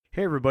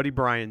Hey everybody,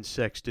 Brian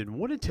Sexton.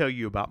 Want to tell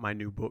you about my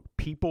new book,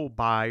 People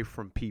Buy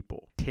from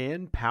People.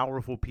 10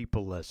 powerful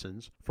people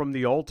lessons from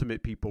the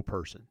ultimate people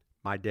person,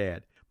 my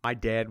dad. My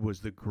dad was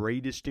the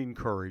greatest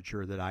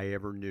encourager that I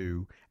ever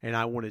knew, and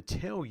I want to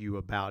tell you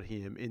about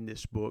him in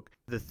this book,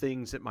 the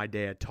things that my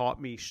dad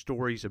taught me,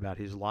 stories about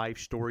his life,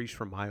 stories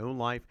from my own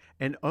life,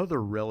 and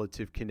other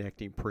relative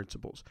connecting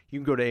principles. You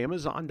can go to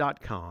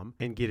Amazon.com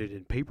and get it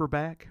in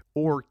paperback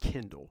or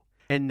Kindle.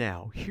 And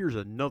now, here's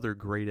another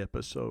great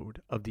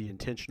episode of the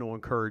Intentional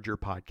Encourager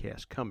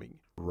podcast coming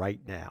right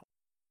now.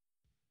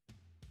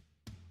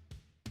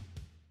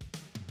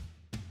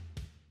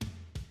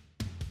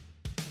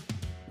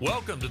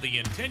 Welcome to the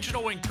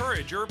Intentional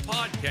Encourager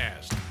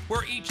podcast,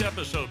 where each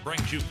episode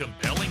brings you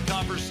compelling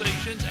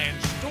conversations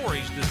and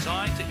stories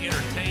designed to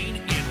entertain,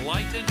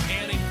 enlighten,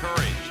 and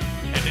encourage.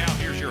 And now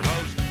here's your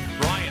host,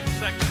 Brian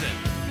Sexton.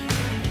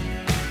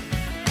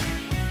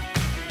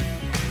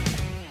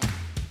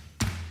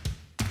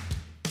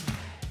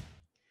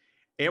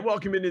 And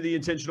welcome into the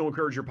Intentional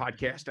Encourager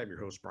podcast. I'm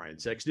your host, Brian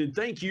Sexton.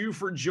 Thank you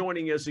for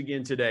joining us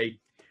again today.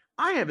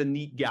 I have a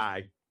neat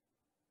guy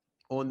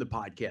on the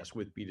podcast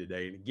with me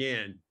today. And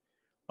again,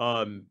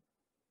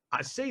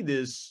 I say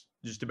this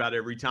just about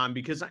every time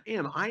because I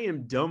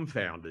am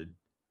dumbfounded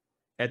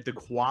at the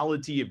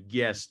quality of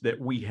guests that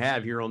we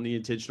have here on the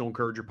Intentional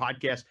Encourager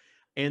podcast,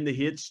 and the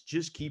hits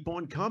just keep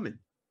on coming.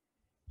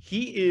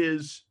 He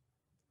is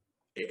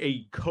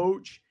a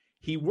coach.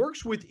 He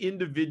works with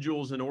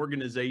individuals and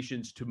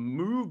organizations to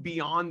move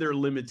beyond their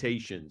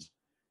limitations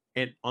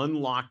and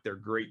unlock their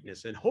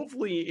greatness. And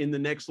hopefully in the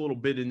next little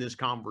bit in this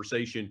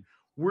conversation,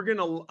 we're going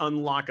to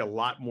unlock a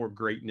lot more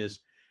greatness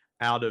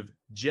out of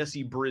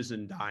Jesse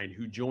Brisendine,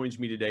 who joins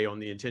me today on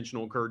the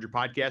Intentional Encourager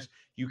podcast.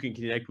 You can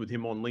connect with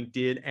him on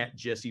LinkedIn at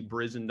Jesse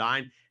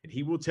Brisendine, and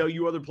he will tell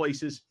you other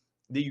places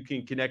that you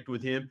can connect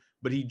with him,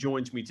 but he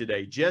joins me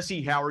today.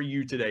 Jesse, how are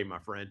you today, my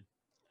friend?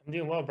 I'm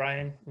doing well,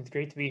 Brian. It's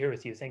great to be here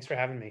with you. Thanks for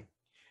having me.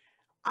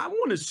 I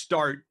want to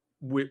start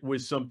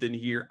with something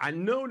here. I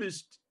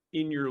noticed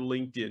in your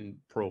LinkedIn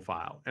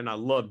profile, and I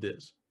love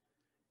this.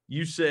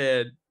 You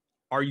said,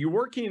 are you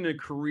working in a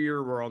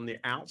career where on the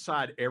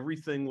outside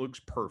everything looks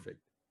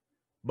perfect,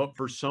 but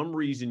for some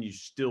reason you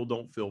still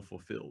don't feel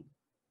fulfilled?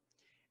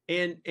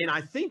 And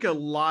I think a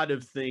lot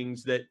of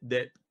things that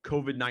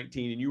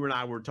COVID-19, and you and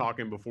I were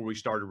talking before we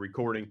started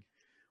recording,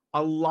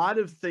 a lot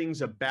of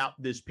things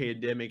about this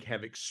pandemic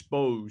have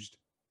exposed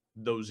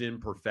those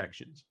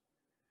imperfections.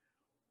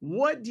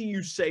 What do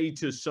you say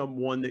to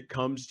someone that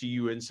comes to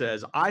you and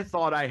says, I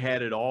thought I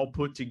had it all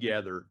put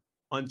together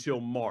until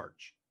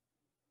March,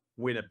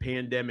 when a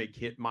pandemic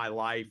hit my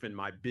life and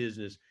my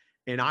business,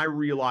 and I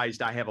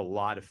realized I have a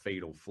lot of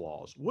fatal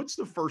flaws? What's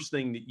the first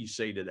thing that you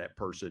say to that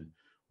person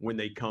when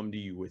they come to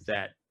you with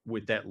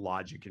that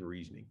logic and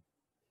reasoning?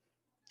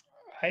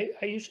 I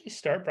usually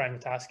start, Brian,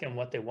 with asking them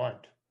what they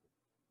want.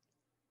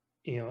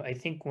 I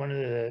think one of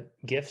the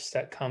gifts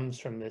that comes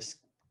from this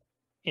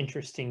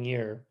interesting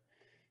year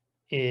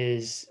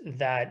is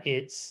that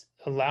it's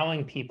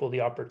allowing people the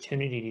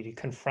opportunity to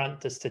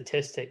confront the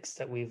statistics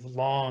that we've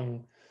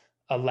long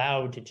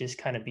allowed to just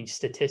kind of be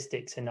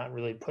statistics and not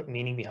really put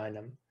meaning behind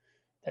them.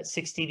 That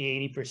 60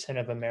 to 80%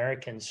 of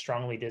Americans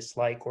strongly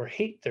dislike or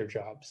hate their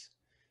jobs,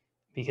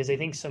 because I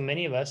think so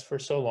many of us for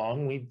so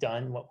long, we've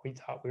done what we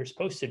thought we were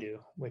supposed to do,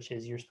 which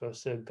is you're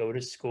supposed to go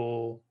to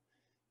school,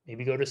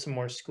 maybe go to some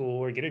more school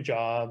or get a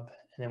job.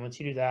 And then once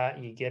you do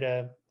that, you get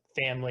a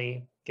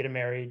family, get a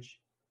marriage,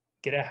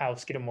 get a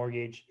house, get a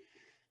mortgage,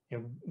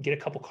 get a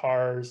couple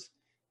cars,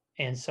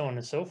 and so on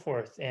and so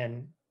forth.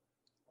 And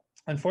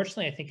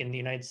unfortunately, I think in the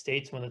United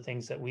States, one of the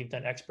things that we've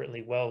done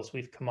expertly well is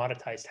we've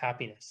commoditized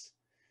happiness.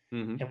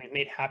 And we've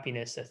made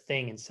happiness a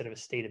thing instead of a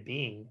state of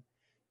being.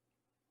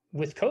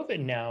 With COVID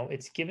now,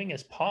 it's giving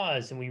us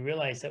pause, and we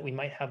realize that we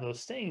might have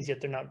those things, yet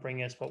they're not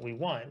bringing us what we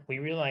want. We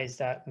realize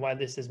that while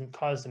this has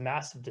caused a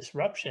massive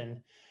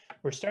disruption,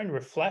 we're starting to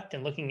reflect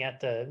and looking at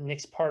the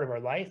next part of our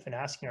life and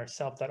asking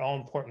ourselves that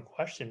all-important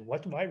question: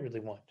 what do I really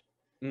want?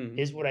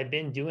 Is what I've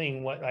been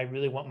doing what I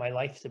really want my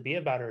life to be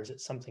about, or is it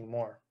something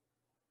more?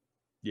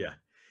 Yeah.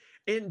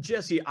 And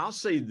Jesse, I'll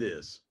say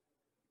this.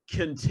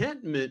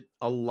 Contentment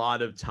a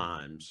lot of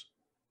times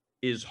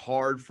is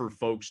hard for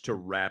folks to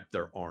wrap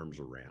their arms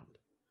around,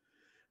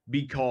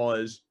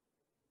 because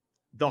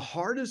the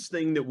hardest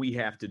thing that we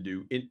have to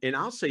do, and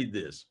I'll say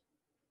this,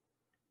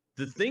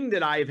 the thing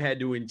that I have had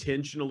to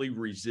intentionally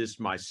resist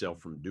myself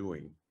from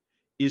doing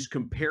is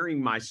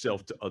comparing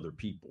myself to other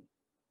people.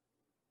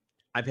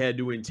 I've had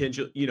to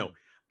intentionally,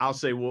 I'll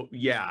say, well,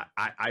 yeah,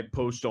 I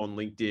post on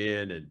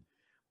LinkedIn, and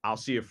I'll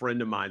see a friend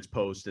of mine's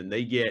post and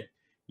they get,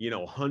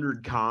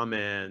 100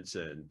 comments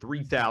and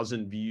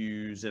 3,000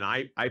 views. And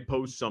I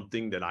post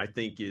something that I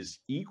think is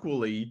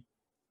equally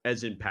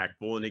as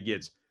impactful, and it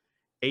gets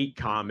 8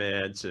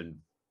 comments and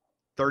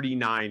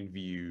 39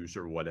 views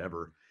or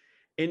whatever.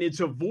 And it's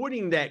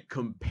avoiding that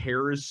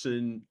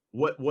comparison,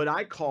 what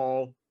I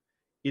call,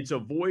 it's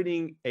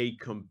avoiding a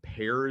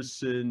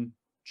comparison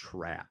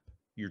trap.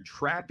 You're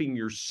trapping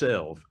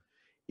yourself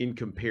in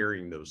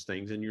comparing those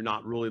things, and you're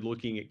not really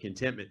looking at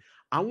contentment.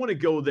 I want to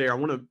go there. I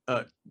want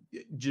to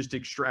just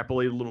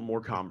extrapolate a little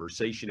more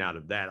conversation out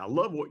of that. I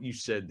love what you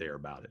said there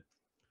about it.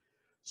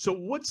 So,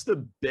 what's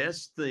the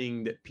best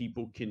thing that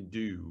people can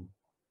do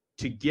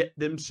to get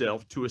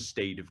themselves to a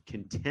state of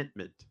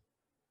contentment,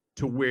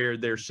 to where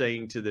they're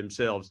saying to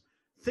themselves,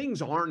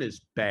 things aren't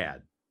as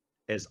bad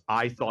as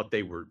I thought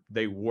they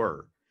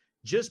were.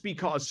 Just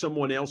because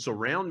someone else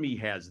around me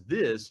has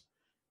this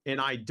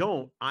and I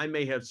don't, I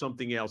may have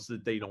something else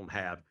that they don't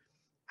have.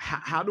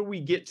 How do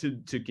we get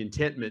to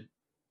contentment,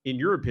 in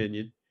your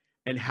opinion,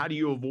 and how do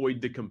you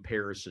avoid the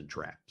comparison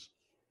traps?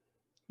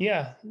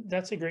 Yeah,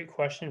 that's a great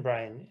question,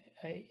 Brian.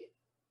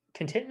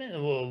 Contentment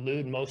will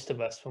elude most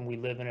of us when we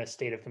live in a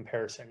state of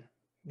comparison,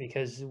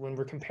 because when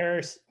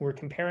we're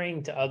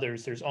comparing to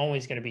others, there's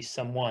always going to be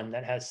someone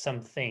that has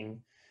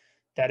something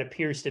that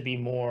appears to be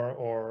more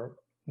or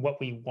what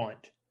we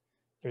want.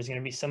 There's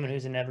going to be someone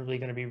who's inevitably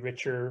going to be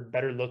richer,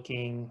 better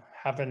looking,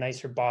 have a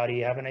nicer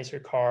body, have a nicer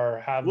car,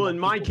 have Well, more in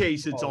my people.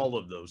 case, it's all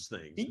of those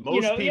things.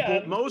 You know,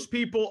 yeah, Most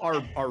people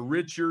are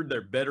richer,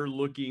 they're better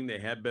looking, they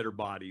have better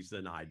bodies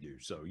than I do.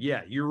 So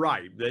yeah, you're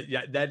right.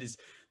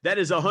 That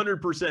is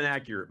 100%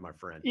 accurate, my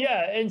friend.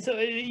 yeah. And so,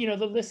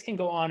 the list can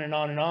go on and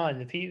on and on.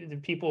 The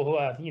people who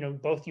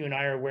have, both you and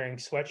I are wearing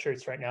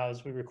sweatshirts right now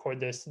as we record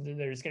this.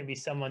 There's going to be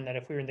someone that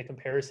if we were in the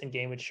comparison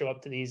game would show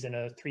up to these in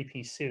a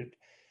 3-piece suit.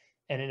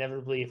 And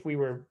inevitably, if we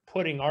were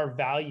putting our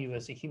value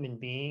as a human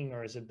being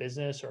or as a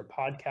business or a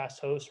podcast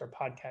host or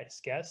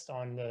podcast guest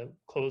on the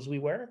clothes we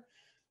wear,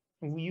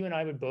 you and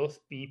I would both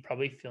be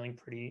probably feeling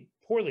pretty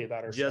poorly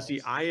about ourselves.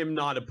 Jesse, I am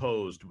not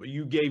opposed.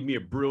 You gave me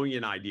a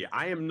brilliant idea.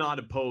 I am not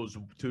opposed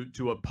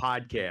to a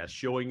podcast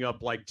showing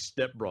up like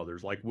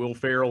stepbrothers, like Will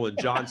Ferrell and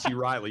John C.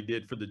 Reilly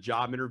did for the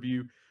job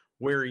interview,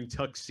 wearing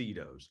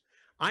tuxedos.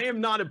 I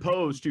am not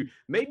opposed to,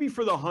 maybe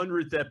for the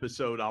 100th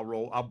episode,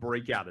 I'll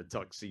break out a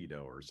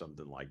tuxedo or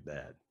something like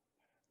that.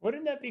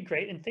 Wouldn't that be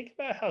great? And think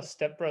about how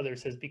Step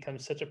Brothers has become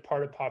such a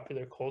part of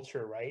popular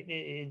culture, right?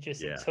 It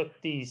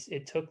took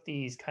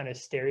these kind of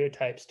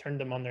stereotypes, turned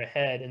them on their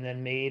head, and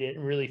then made it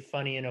really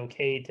funny and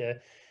okay to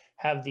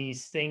have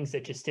these things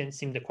that just didn't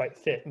seem to quite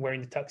fit,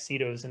 wearing the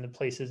tuxedos in the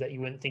places that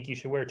you wouldn't think you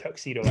should wear a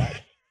tuxedo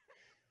at.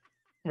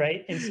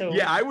 Right. And so,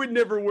 yeah, I would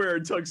never wear a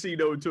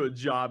tuxedo to a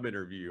job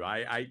interview.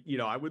 I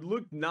would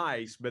look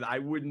nice, but I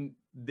wouldn't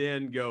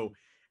then go,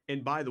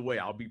 and by the way,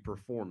 I'll be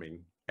performing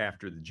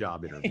after the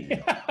job interview.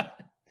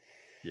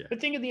 Yeah.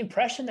 But think of the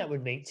impression that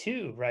would make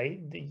too,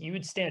 right? You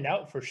would stand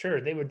out for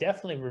sure. They would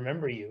definitely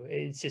remember you.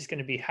 It's just going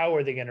to be, how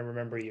are they going to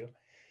remember you?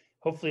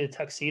 Hopefully the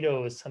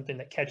tuxedo is something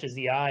that catches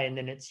the eye, and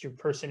then it's your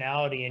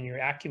personality and your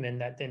acumen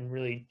that then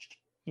really,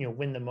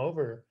 win them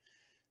over.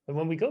 But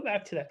when we go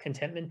back to that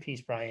contentment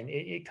piece, Brian,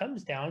 it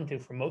comes down to,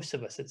 for most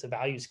of us, it's a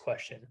values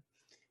question.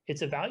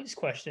 It's a values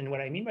question.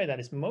 What I mean by that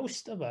is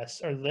most of us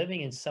are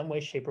living in some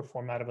way, shape, or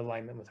form out of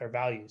alignment with our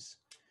values.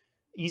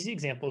 Easy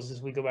examples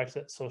is we go back to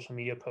that social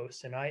media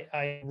post, and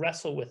I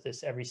wrestle with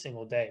this every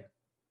single day.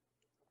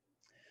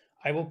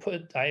 I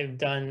have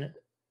done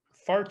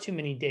far too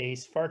many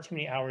days, far too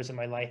many hours of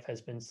my life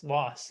has been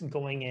lost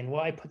going in.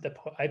 Well, I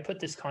put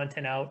this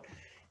content out,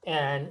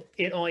 and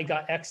it only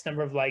got X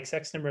number of likes,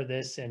 X number of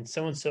this, and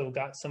so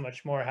got so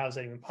much more. How's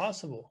that even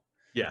possible?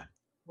 Yeah.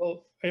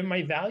 Well, are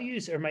my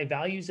values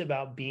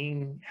about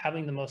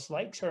having the most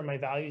likes, or are my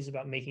values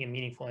about making a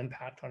meaningful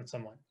impact on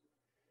someone?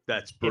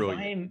 That's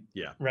brilliant.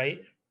 Yeah. Right.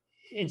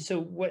 And so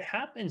what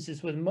happens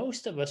is, with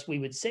most of us, we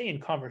would say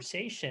in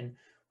conversation,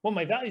 well,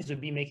 my values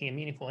would be making a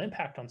meaningful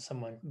impact on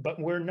someone,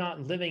 but we're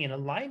not living in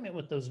alignment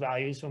with those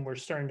values when we're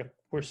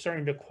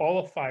starting to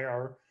qualify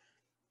our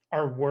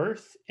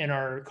worth and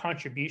our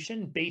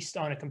contribution based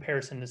on a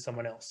comparison to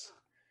someone else.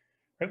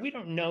 Right? We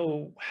don't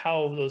know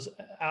how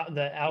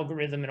the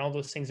algorithm and all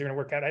those things are going to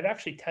work out. I've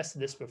actually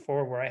tested this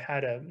before, where I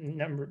had a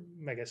number,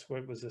 I guess,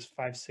 what was this,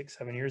 5, 6,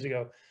 7 years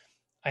ago?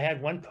 I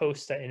had one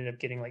post that ended up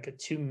getting like a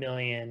 2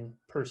 million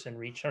person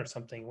reach or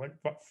something, went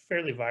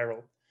fairly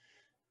viral.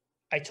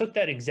 I took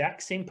that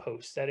exact same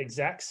post, that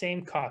exact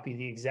same copy,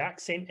 the exact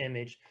same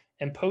image,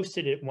 and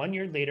posted it 1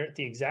 year later at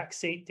the exact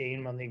same date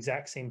and on the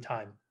exact same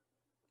time.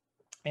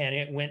 And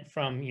it went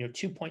from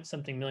 2 point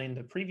something million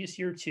the previous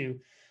year to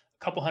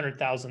a couple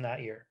 100,000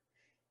 that year.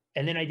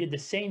 And then I did the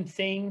same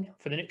thing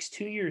for the next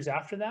 2 years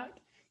after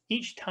that,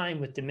 each time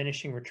with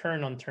diminishing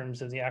return on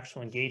terms of the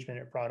actual engagement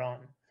it brought on.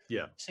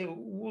 Yeah.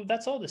 So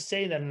that's all to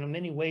say that in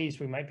many ways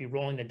we might be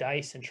rolling the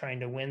dice and trying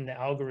to win the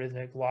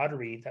algorithmic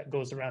lottery that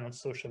goes around on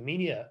social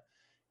media.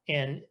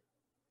 And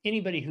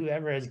anybody who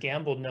ever has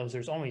gambled knows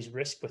there's always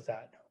risk with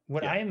that.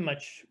 What I am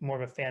much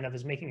more of a fan of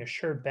is making a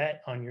sure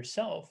bet on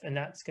yourself. And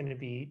there's going to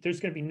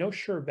be no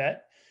sure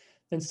bet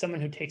than someone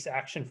who takes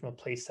action from a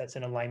place that's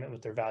in alignment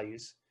with their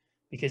values.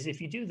 Because if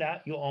you do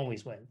that, you'll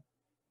always win.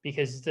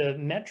 Because the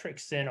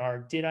metrics then are,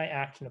 did I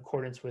act in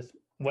accordance with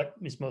what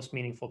is most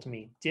meaningful to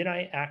me? Did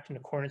I act in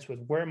accordance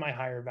with where my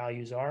higher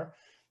values are?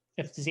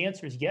 If the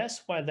answer is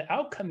yes, while the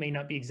outcome may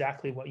not be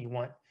exactly what you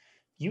want,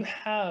 you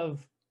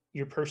have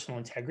your personal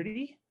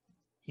integrity,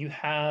 you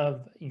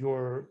have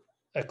your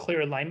a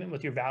clear alignment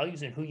with your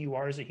values and who you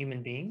are as a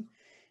human being.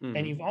 And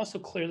Mhm. you've also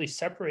clearly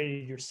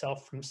separated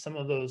yourself from some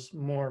of those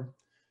more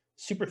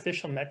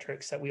superficial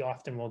metrics that we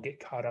often will get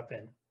caught up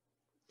in.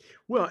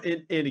 Well,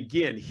 and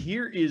again,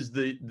 here is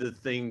the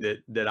thing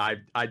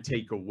that I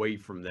take away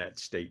from that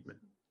statement.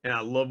 And I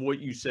love what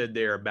you said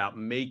there about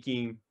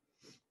making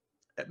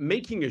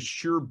a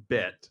sure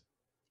bet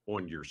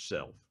on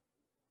yourself.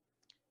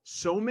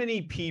 So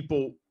many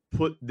people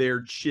put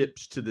their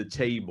chips to the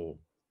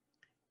table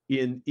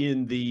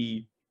in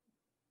the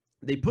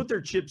they put their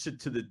chips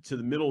to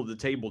the middle of the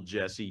table,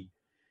 Jesse,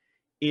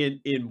 in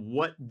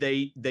what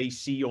they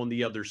see on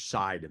the other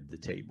side of the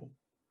table.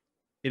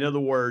 In other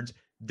words,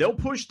 they'll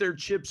push their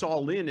chips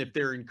all in if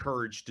they're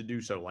encouraged to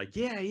do so. Like,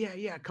 yeah, yeah,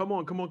 yeah, come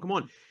on, come on, come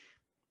on.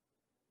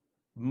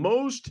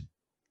 Most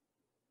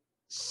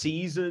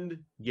seasoned,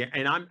 yeah,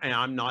 and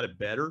I'm not a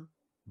bettor,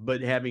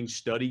 but having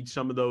studied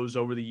some of those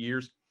over the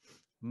years,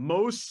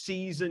 most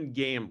seasoned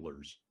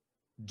gamblers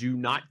do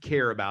not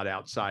care about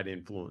outside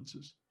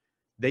influences.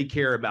 They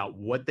care about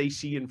what they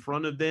see in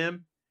front of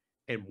them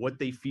and what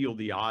they feel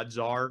the odds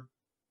are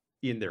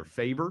in their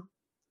favor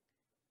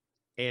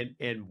and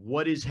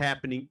what is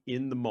happening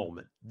in the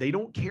moment. They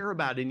don't care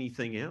about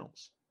anything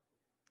else.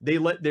 They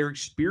let their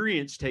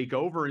experience take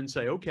over and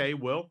say, okay,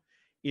 well,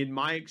 in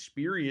my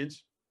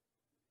experience,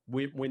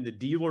 when the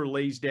dealer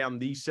lays down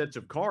these sets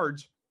of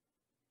cards,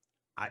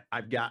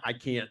 I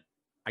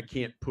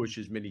can't push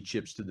as many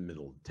chips to the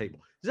middle of the table.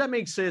 Does that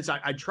make sense?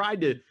 I tried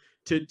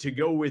to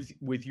go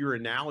with your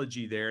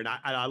analogy there, and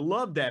I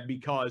love that,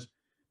 because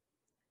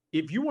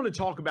if you want to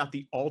talk about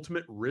the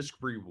ultimate risk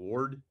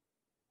reward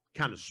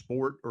kind of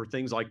sport or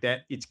things like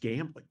that, it's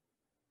gambling,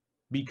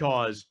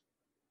 because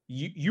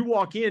you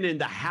walk in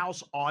and the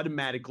house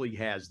automatically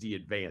has the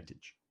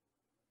advantage,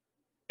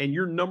 and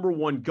your number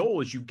one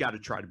goal is you've got to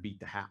try to beat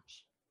the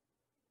house.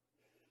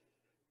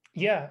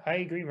 Yeah, I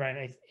agree,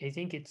 Ryan. I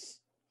think it's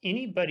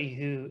anybody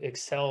who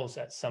excels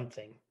at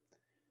something,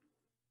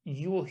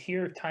 you will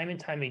hear time and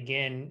time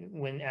again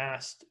when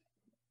asked,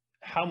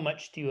 how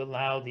much do you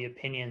allow the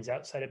opinions,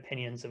 outside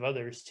opinions of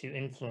others to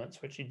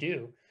influence what you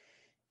do?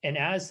 And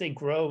as they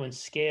grow and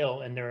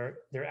scale and their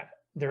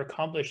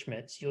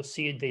accomplishments, you'll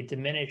see they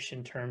diminish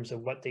in terms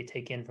of what they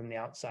take in from the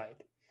outside.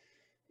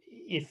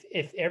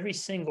 If every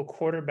single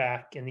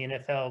quarterback in the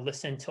NFL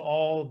listened to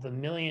all the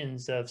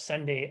millions of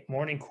Sunday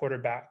morning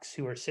quarterbacks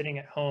who are sitting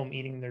at home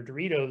eating their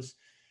Doritos,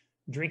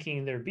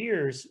 drinking their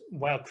beers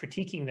while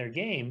critiquing their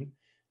game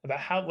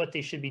about what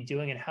they should be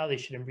doing and how they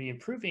should be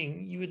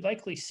improving, you would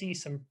likely see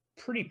some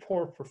pretty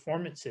poor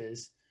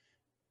performances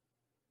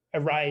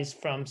arise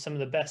from some of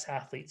the best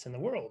athletes in the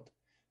world.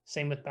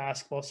 Same with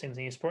basketball, same with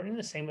any sport, and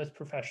the same with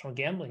professional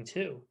gambling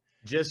too.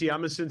 Jesse,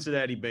 I'm a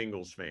Cincinnati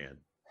Bengals fan.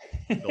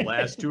 The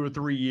last 2 or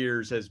 3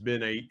 years has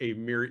been a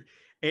myriad,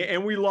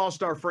 and we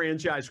lost our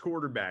franchise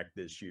quarterback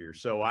this year.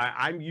 So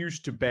I'm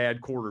used to bad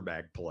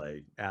quarterback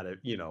play out of,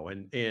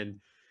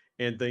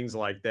 and things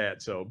like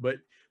that. So, but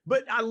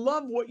I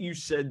love what you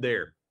said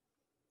there.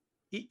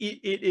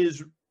 It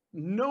is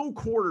no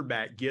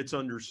quarterback gets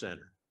under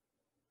center.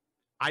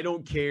 I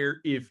don't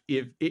care if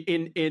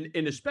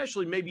and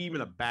especially maybe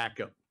even a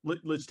backup.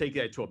 Let's take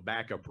that to a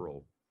backup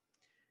role.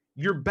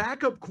 Your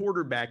backup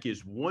quarterback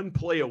is one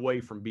play away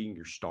from being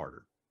your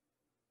starter.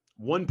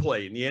 One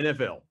play in the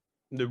NFL,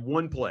 the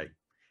one play.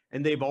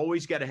 And they've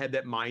always got to have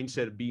that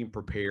mindset of being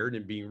prepared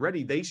and being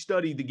ready. They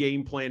study the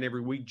game plan every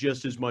week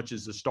just as much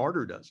as the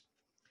starter does.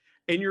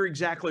 And you're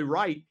exactly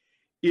right.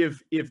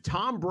 If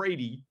Tom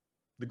Brady,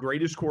 the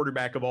greatest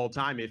quarterback of all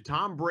time, if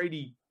Tom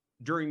Brady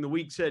during the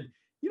week said,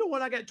 you know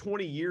what, I got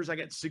 20 years, I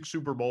got 6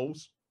 Super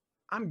Bowls,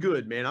 I'm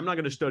good, man. I'm not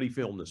going to study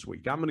film this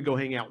week. I'm going to go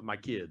hang out with my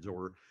kids,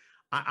 or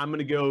I'm going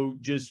to go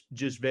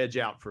just veg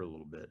out for a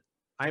little bit.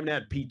 I haven't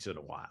had pizza in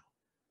a while.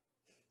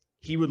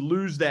 He would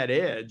lose that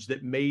edge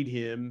that made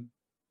him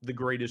the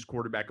greatest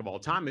quarterback of all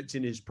time. It's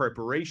in his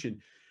preparation.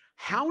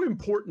 How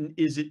important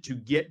is it to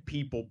get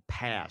people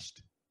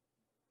past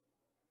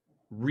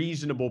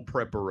reasonable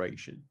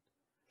preparation?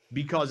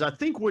 Because I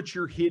think what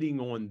you're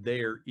hitting on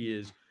there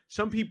is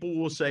some people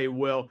will say,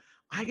 well,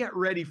 I got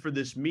ready for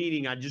this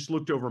meeting. I just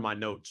looked over my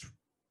notes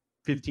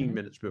 15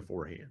 minutes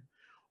beforehand.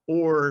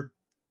 Or,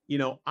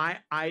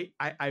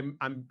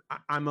 I'm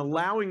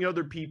allowing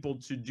other people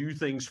to do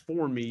things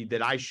for me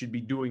that I should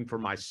be doing for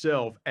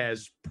myself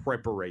as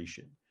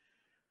preparation.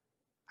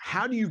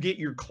 How do you get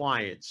your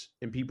clients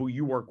and people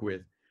you work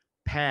with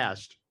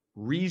past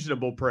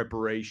reasonable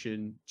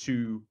preparation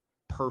to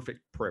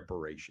perfect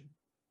preparation?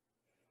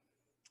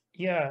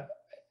 Yeah,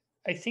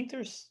 I think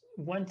there's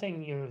one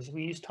thing,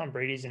 we use Tom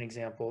Brady as an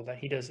example that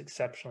he does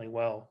exceptionally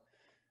well.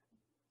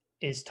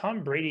 Is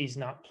Tom Brady's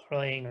not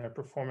playing or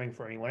performing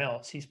for anyone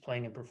else. He's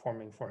playing and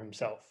performing for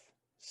himself.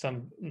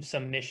 Some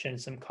mission,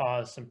 some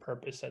cause, some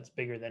purpose that's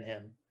bigger than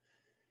him.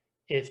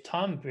 If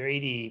Tom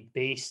Brady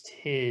based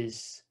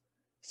his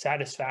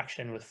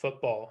satisfaction with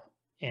football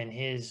and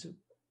his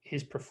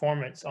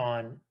performance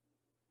on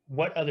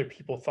what other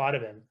people thought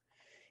of him,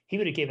 he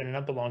would have given it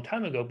up a long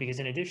time ago, because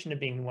in addition to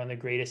being one of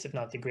the greatest, if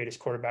not the greatest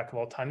quarterback of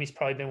all time, he's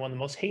probably been one of the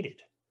most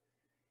hated.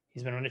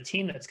 He's been on a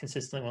team that's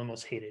consistently one of the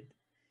most hated.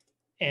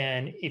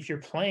 And if you're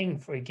playing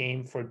for a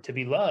game to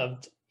be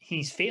loved,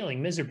 he's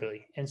failing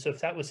miserably. And so if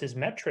that was his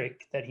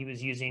metric that he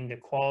was using to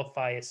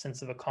qualify a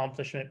sense of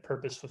accomplishment,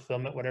 purpose,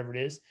 fulfillment, whatever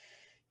it is,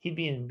 he'd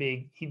be in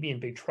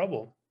big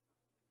trouble.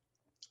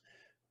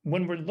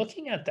 When we're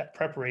looking at that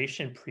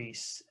preparation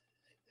piece,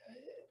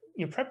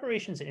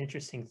 preparation is an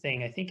interesting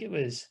thing. I think it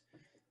was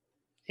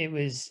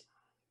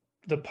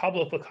the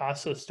Pablo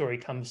Picasso story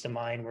comes to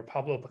mind, where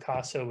Pablo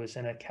Picasso was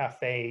in a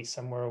cafe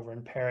somewhere over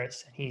in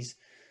Paris, and he's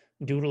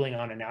doodling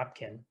on a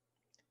napkin.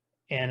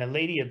 And a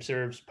lady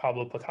observes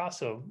Pablo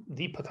Picasso,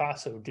 the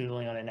Picasso,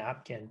 doodling on a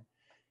napkin.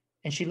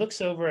 And she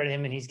looks over at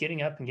him, and he's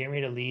getting up and getting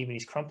ready to leave, and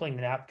he's crumpling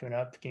the napkin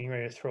up, getting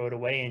ready to throw it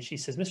away. And she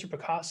says, "Mr.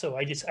 Picasso,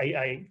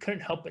 I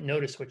couldn't help but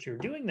notice what you were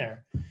doing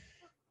there.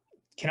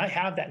 Can I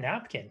have that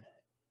napkin?"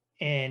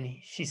 And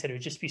she said, "It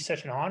would just be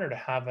such an honor to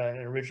have an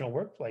original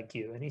work like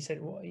you." And he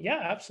said, "Well, yeah,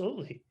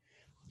 absolutely."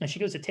 And she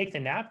goes to take the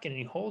napkin, and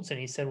he holds it,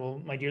 and he said, "Well,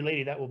 my dear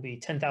lady, that will be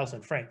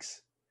 10,000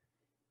 francs.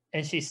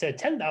 And she said,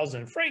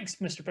 10,000 francs,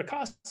 Mr.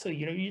 Picasso,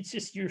 it's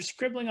just, you're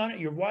scribbling on it,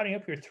 you're wadding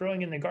up, you're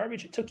throwing in the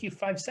garbage. It took you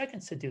 5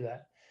 seconds to do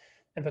that."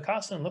 And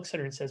Picasso looks at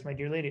her and says, "My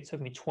dear lady, it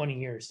took me 20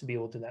 years to be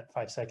able to do that in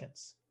 5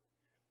 seconds."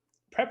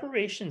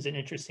 Preparation is an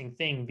interesting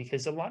thing,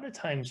 because a lot of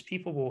times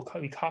people will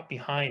be caught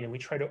behind, and we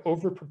try to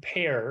over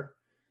prepare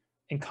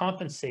and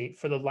compensate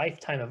for the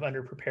lifetime of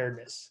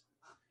underpreparedness.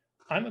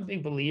 I'm a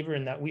big believer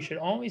in that we should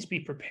always be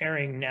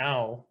preparing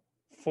now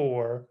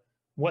for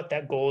what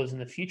that goal is in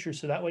the future.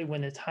 So that way,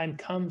 when the time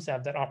comes to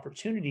have that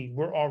opportunity,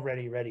 we're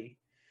already ready.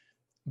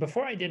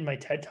 Before I did my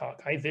TED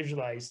Talk, I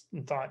visualized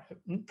and thought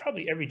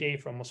probably every day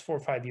for almost 4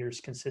 or 5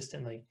 years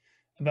consistently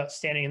about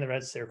standing in the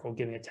red circle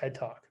giving a TED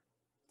Talk.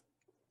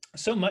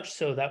 So much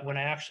so that when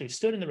I actually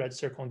stood in the red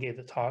circle and gave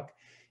the talk,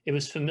 it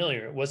was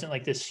familiar. It wasn't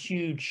like this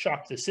huge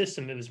shock to the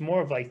system. It was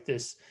more of like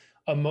this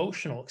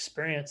emotional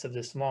experience of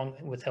this long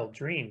withheld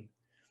dream.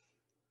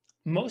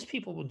 Most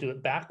people will do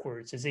it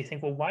backwards, as they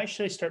think, well, why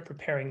should I start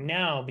preparing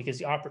now? Because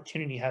the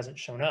opportunity hasn't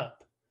shown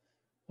up.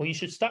 Well, you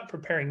should stop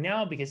preparing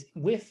now, because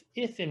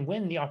if and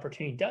when the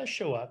opportunity does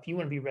show up, you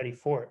want to be ready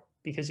for it.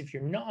 Because if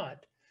you're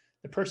not,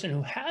 the person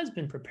who has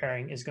been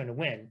preparing is going to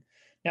win.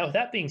 Now, with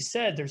that being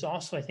said, there's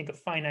also, I think, a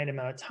finite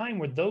amount of time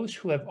where those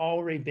who have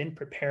already been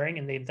preparing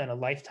and they've done a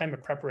lifetime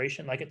of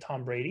preparation, like a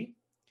Tom Brady,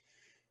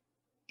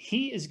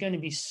 he is going to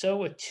be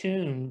so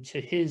attuned to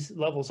his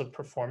levels of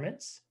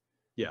performance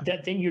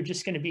that then you're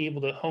just going to be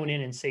able to hone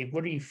in and say,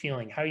 what are you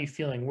feeling? How are you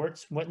feeling?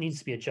 What needs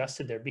to be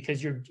adjusted there?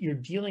 Because you're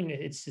dealing,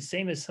 it's the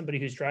same as somebody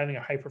who's driving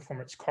a high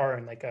performance car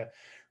in like a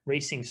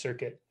racing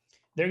circuit.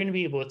 They're going to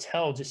be able to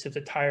tell just if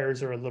the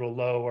tires are a little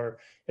low, or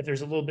if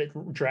there's a little bit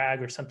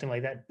drag or something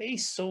like that,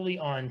 based solely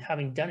on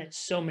having done it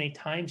so many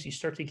times. You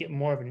start to get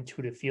more of an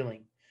intuitive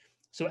feeling.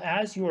 So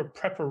as your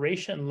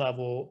preparation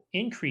level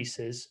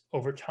increases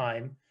over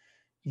time,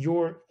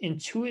 your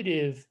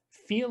intuitive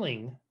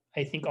feeling,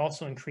 I think,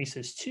 also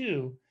increases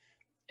too.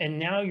 And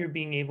now you're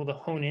being able to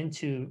hone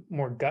into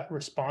more gut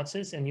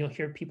responses. And you'll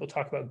hear people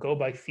talk about go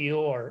by feel,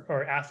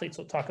 or athletes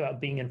will talk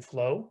about being in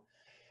flow.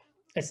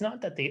 It's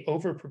not that they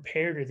over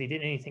prepared or they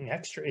did anything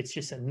extra. It's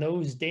just in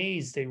those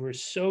days, they were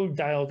so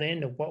dialed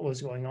into what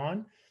was going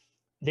on.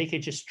 They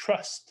could just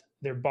trust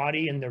their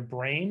body and their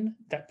brain,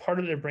 that part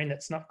of their brain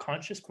that's not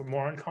conscious, but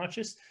more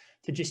unconscious,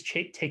 to just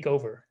take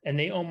over. And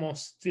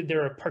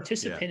they're a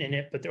participant in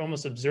it, but they're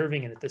almost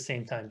observing it at the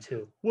same time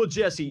too. Well,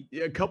 Jesse,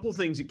 a couple of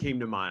things that came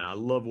to mind. I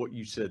love what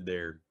you said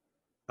there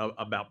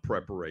about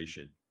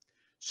preparation.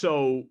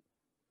 So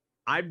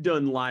I've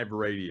done live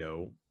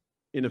radio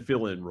in a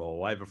fill-in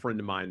role. I have a friend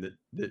of mine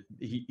that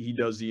he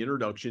does the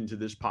introduction to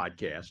this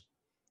podcast.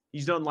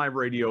 He's done live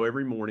radio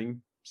every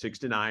morning, 6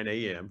 to 9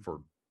 a.m.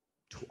 for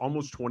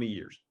almost 20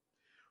 years.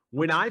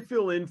 When I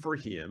fill in for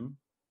him,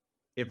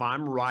 if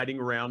I'm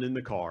riding around in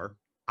the car,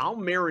 I'll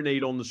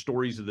marinate on the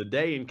stories of the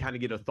day and kind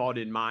of get a thought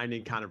in mind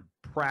and kind of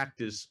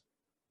practice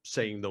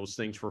saying those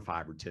things for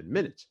 5 or 10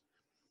 minutes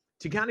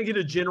to kind of get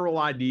a general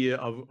idea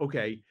of,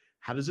 okay,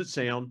 how does it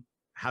sound?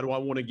 How do I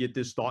want to get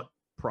this thought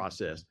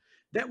processed?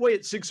 That way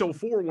at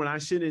 6:04, when I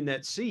sit in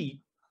that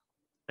seat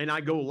and I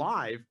go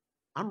live,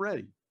 I'm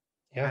ready.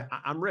 Yeah,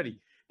 I'm ready.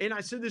 And I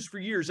said this for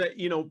years that,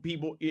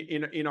 people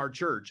in our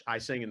church, I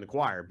sang in the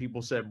choir.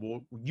 People said,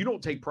 well, you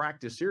don't take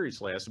practice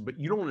seriously. I said, but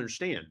you don't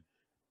understand.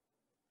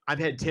 I've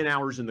had 10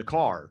 hours in the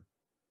car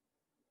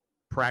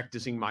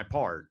practicing my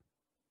part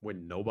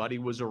when nobody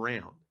was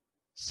around,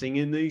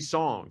 singing these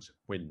songs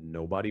when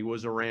nobody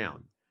was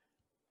around,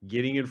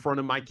 getting in front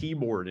of my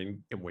keyboard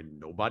and when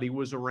nobody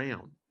was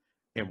around,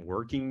 and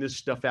working this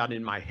stuff out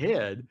in my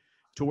head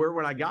to where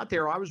when I got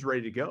there, I was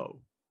ready to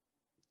go.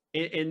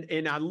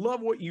 And I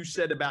love what you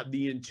said about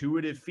the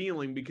intuitive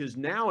feeling, because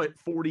now at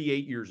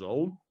 48 years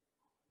old,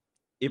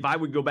 if I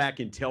would go back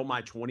and tell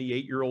my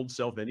 28-year-old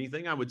self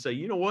anything, I would say,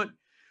 you know what?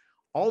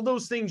 All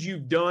those things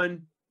you've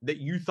done that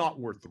you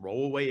thought were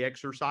throwaway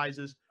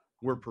exercises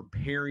were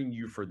preparing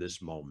you for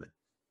this moment.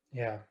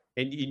 Yeah.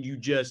 And you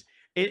just,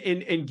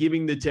 and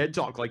giving the TED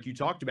Talk like you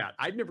talked about.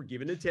 I'd never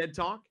given a TED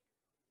Talk,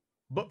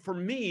 But for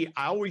me,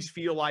 I always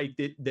feel like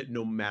that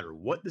no matter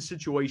what the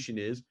situation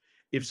is,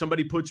 if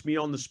somebody puts me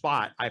on the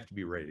spot, I have to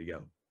be ready to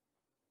go.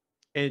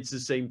 And it's the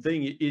same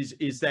thing,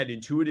 is that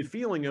intuitive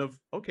feeling of,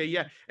 okay,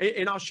 yeah.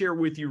 And I'll share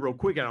with you real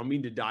quick. I don't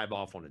mean to dive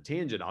off on a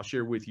tangent. I'll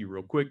share with you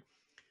real quick.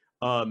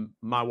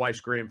 My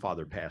wife's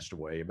grandfather passed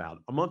away about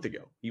a month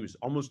ago. He was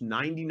almost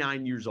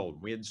 99 years old.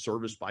 We had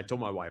service. I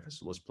told my wife, I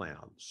said, let's plan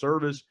on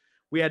service.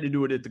 We had to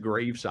do it at the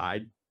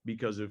graveside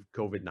because of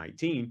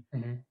COVID-19.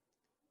 Mm-hmm.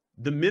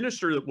 The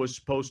minister that was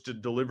supposed to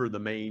deliver the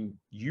main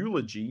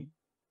eulogy,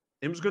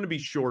 it was going to be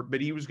short,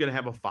 but he was going to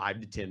have a 5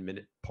 to 10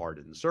 minute part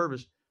in the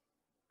service.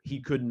 He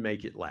couldn't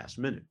make it last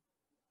minute.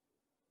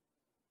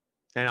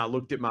 And I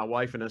looked at my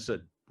wife and I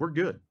said, we're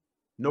good.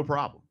 No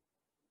problem.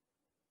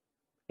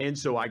 And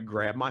so I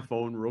grabbed my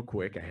phone real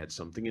quick. I had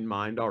something in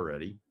mind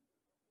already.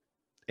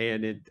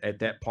 And at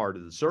that part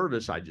of the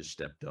service, I just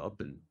stepped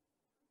up and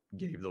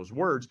gave those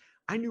words.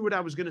 I knew what I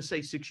was going to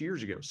say 7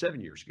 years ago,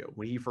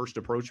 when he first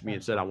approached me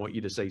and said, I want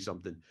you to say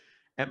something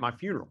at my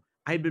funeral.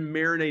 I had been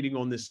marinating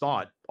on this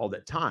thought all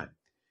that time.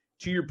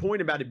 To your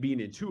point about it being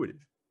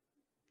intuitive,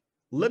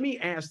 let me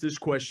ask this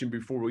question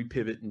before we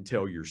pivot and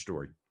tell your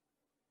story.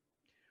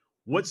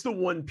 What's the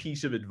one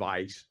piece of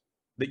advice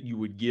that you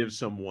would give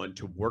someone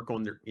to work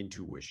on their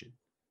intuition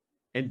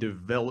and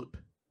develop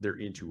their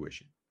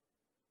intuition?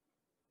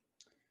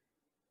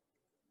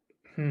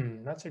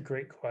 That's a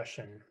great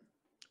question.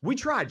 We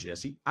tried,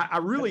 Jesse. I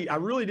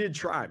really did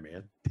try,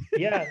 man.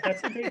 Yeah,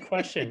 that's a great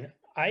question.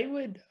 I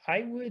would,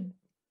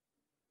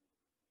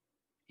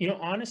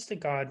 honest to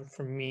God,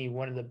 for me,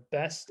 one of the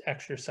best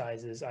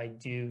exercises I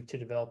do to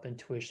develop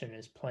intuition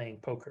is playing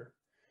poker.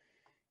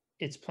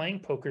 It's playing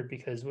poker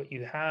because what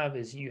you have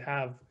is you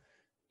have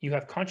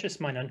conscious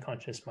mind,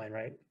 unconscious mind,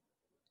 right?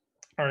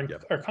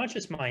 Our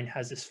conscious mind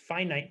has this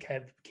finite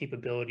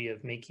capability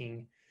of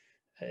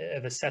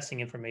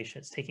assessing information.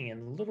 It's taking in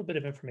a little bit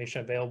of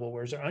information available,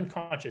 whereas our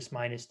unconscious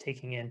mind is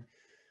taking in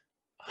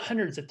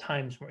hundreds of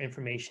times more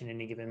information in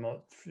any given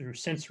moment through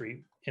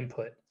sensory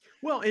input.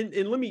 Well, and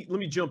let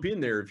me jump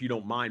in there if you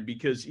don't mind,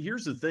 because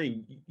here's the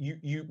thing.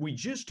 We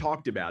just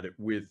talked about it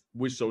with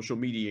social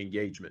media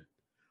engagement.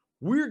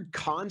 We're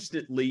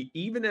constantly,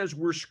 even as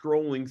we're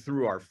scrolling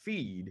through our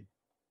feed,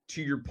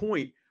 to your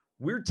point,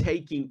 we're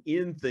taking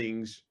in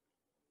things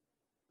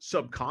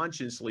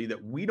subconsciously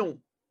that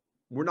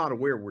we're not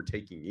aware we're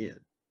taking in.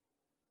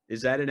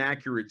 Is that an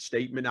accurate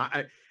statement?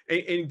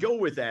 And go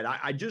with that.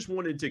 I just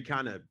wanted to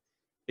kind of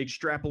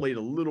extrapolate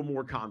a little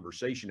more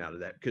conversation out of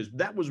that, because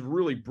that was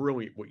really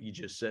brilliant what you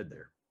just said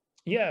there.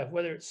 Yeah,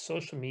 whether it's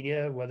social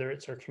media, whether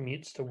it's our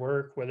commutes to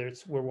work, whether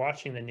it's we're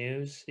watching the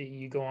news,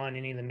 you go on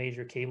any of the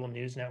major cable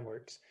news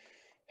networks,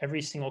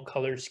 every single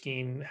color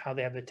scheme, how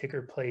they have the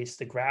ticker placed,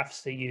 the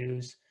graphs they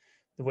use,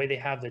 the way they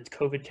have the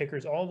COVID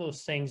tickers, all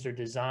those things are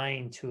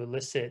designed to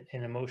elicit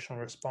an emotional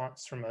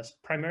response from us,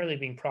 primarily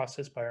being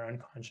processed by our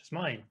unconscious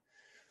mind.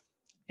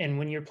 And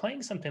when you're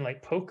playing something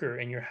like poker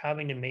and you're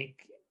having to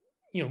make,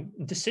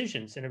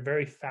 decisions in a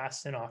very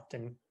fast and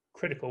often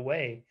critical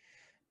way,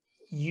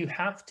 you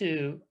have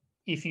to,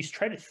 if you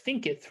try to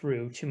think it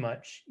through too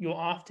much, you'll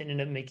often end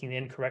up making the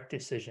incorrect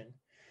decision.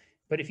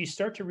 But if you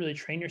start to really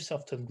train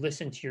yourself to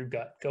listen to your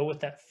gut, go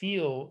with that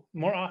feel,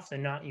 more often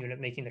than not, you end up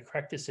making the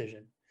correct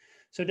decision.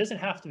 So it doesn't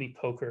have to be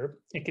poker.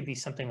 It could be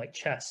something like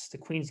chess. The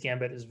Queen's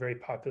Gambit is a very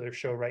popular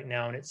show right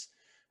now. And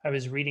I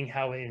was reading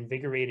how it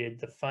invigorated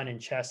the fun in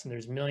chess, and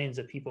there's millions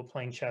of people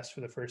playing chess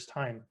for the first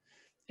time.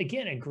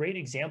 Again, a great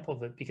example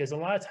of it, because a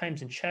lot of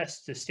times in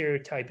chess, the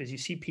stereotype is you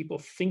see people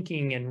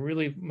thinking and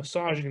really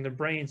massaging their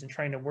brains and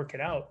trying to work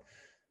it out.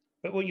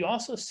 But what you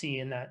also see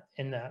in that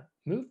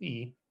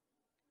movie,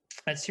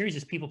 that series,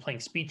 is people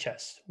playing speed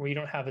chess, where you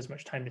don't have as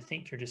much time to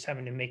think. You're just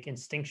having to make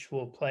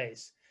instinctual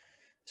plays.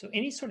 So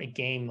any sort of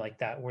game like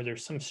that, where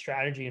there's some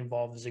strategy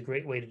involved, is a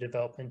great way to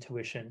develop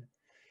intuition.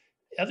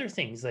 Other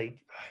things like,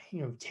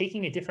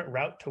 taking a different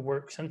route to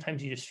work.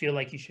 Sometimes you just feel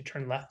like you should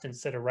turn left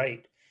instead of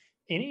right.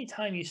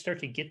 Anytime you start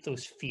to get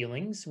those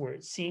feelings where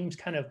it seems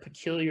kind of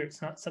peculiar,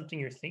 it's not something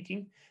you're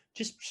thinking,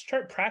 just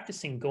start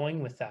practicing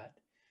going with that.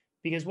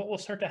 Because what will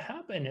start to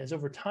happen is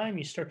over time,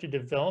 you start to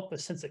develop a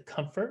sense of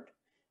comfort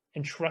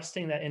and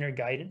trusting that inner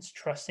guidance,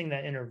 trusting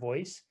that inner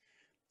voice.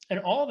 And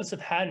all of us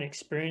have had an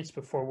experience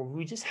before where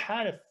we just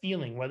had a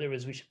feeling, whether it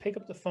was we should pick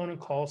up the phone and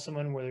call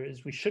someone, whether it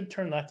is we should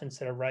turn left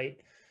instead of right,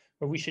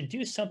 or we should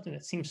do something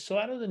that seems so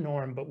out of the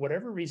norm, but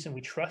whatever reason,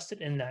 we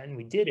trusted in that and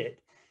we did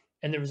it,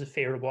 and there was a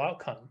favorable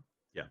outcome.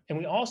 Yeah. And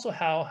we also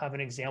have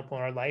an example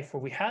in our life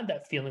where we had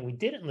that feeling, we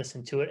didn't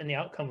listen to it, and the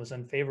outcome was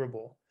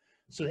unfavorable.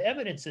 So the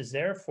evidence is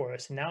there for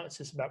us. And now it's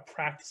just about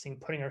practicing,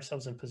 putting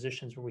ourselves in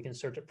positions where we can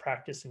start to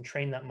practice and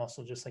train that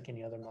muscle just like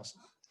any other muscle.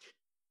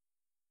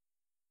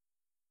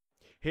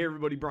 Hey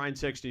everybody, Brian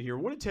Sexton here.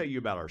 I want to tell you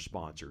about our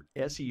sponsor,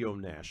 SEO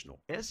National.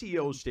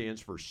 SEO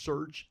stands for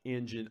Search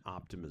Engine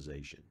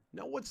Optimization.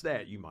 Now what's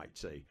that, you might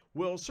say?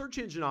 Well, search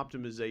engine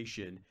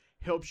optimization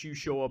helps you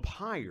show up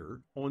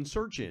higher on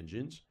search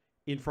engines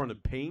in front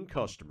of paying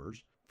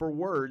customers for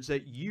words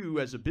that you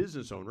as a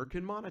business owner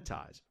can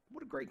monetize.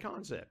 What a great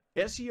concept.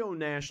 SEO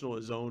National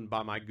is owned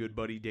by my good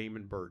buddy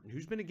Damon Burton,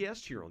 who's been a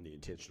guest here on the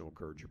Intentional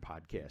Encourager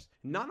podcast.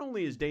 Not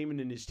only has Damon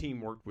and his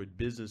team worked with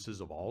businesses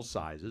of all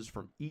sizes,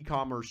 from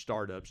e-commerce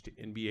startups to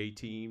NBA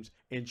teams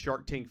and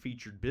Shark Tank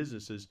featured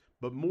businesses,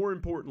 but more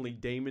importantly,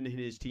 Damon and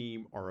his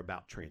team are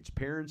about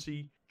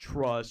transparency,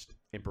 trust,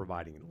 and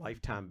providing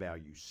lifetime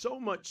value. So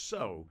much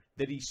so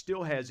that he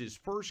still has his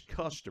first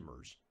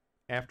customers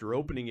after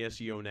opening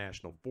SEO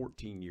National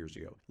 14 years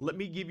ago. Let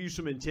me give you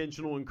some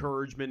intentional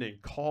encouragement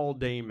and call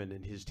Damon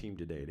and his team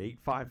today at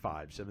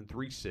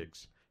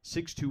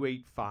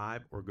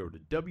 855-736-6285 or go to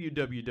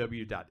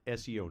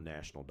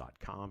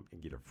www.seonational.com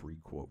and get a free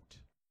quote.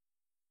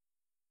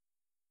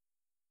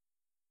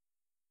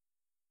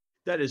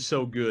 That is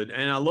so good.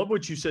 And I love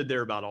what you said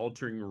there about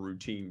altering a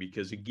routine,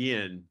 because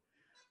again,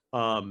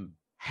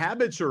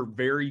 habits are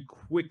very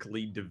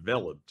quickly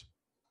developed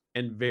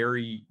and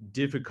very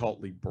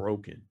difficultly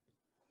broken.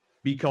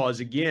 Because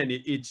again,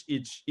 it's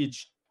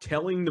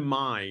telling the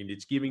mind,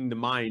 it's giving the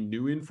mind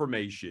new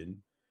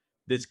information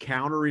that's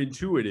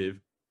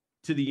counterintuitive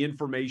to the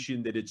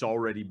information that it's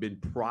already been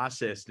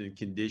processed and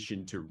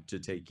conditioned to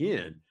take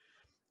in.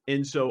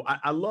 And so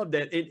I love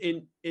that.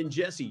 And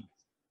Jesse,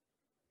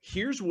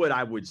 here's what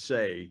I would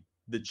say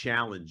the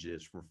challenge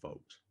is for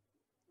folks.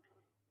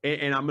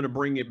 And I'm going to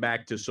bring it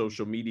back to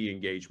social media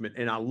engagement.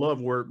 And I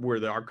love where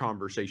our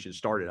conversation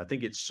started. I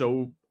think it's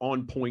so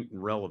on point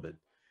and relevant.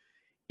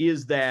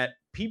 Is that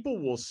people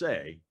will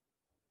say,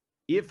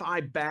 if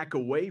I back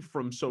away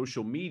from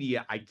social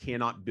media, I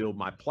cannot build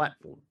my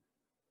platform.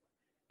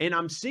 And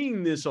I'm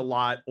seeing this a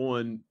lot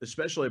on,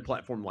 especially a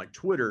platform like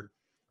Twitter,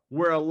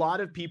 where a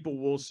lot of people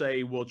will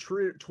say, well,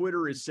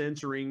 Twitter is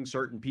censoring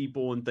certain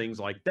people and things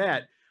like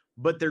that,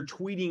 but they're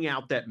tweeting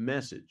out that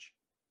message.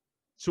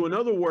 So in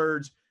other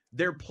words,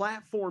 their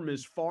platform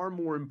is far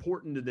more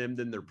important to them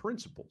than their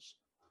principles,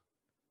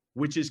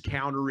 which is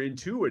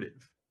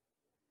counterintuitive.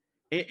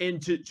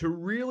 And to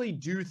really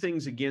do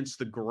things against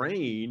the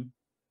grain,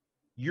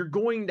 you're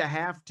going to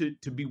have to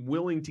be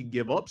willing to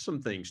give up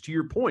some things. To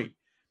your point,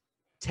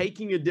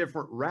 taking a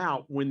different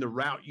route when the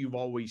route you've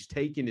always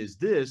taken is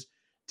this,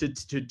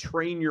 to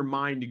train your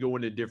mind to go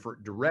in a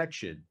different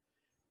direction.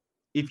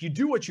 If you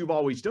do what you've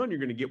always done, you're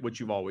going to get what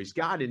you've always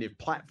got. And if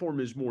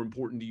platform is more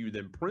important to you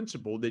than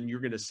principle, then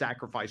you're going to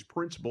sacrifice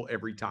principle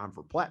every time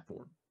for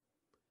platform.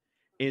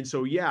 And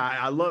so, yeah,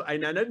 I love,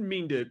 and I didn't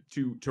mean to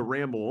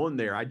ramble on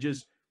there.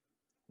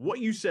 What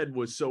you said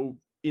was so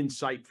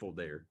insightful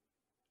there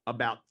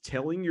about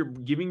giving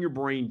your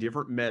brain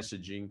different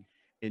messaging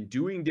and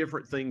doing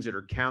different things that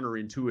are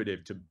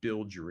counterintuitive to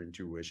build your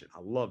intuition.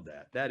 I love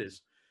that. That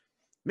is,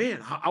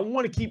 man, I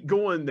want to keep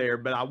going there,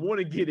 but I want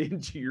to get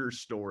into your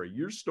story.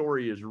 Your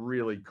story is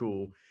really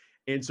cool.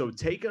 And so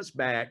take us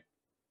back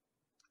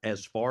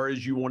as far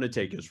as you want to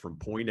take us from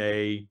point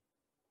A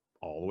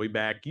all the way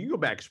back. You go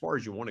back as far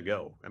as you want to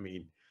go. I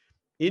mean,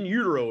 in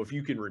utero, if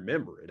you can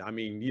remember it. I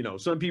mean,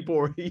 some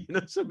people can,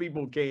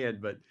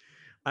 but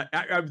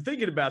I'm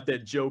thinking about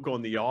that joke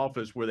on The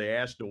Office where they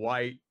asked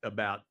Dwight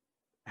about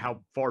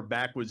how far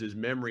back was his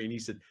memory. And he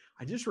said,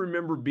 I just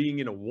remember being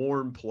in a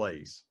warm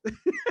place.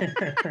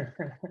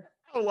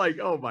 I'm like,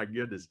 oh my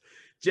goodness.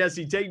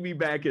 Jesse, take me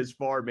back as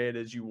far, man,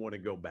 as you want to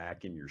go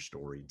back in your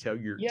story. Tell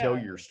your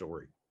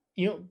story.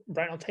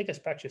 Brian, I'll take us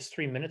back just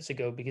 3 minutes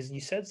ago, because you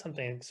said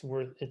something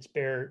it's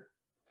bear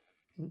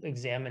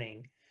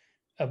examining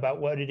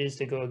about what it is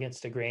to go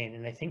against the grain.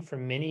 And I think for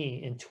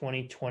many in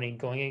 2020,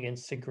 going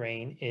against the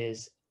grain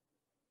is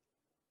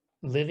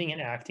living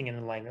and acting in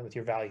alignment with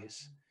your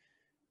values.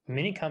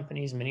 Many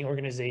companies, many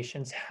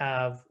organizations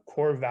have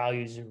core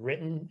values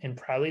written and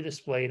proudly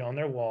displayed on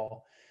their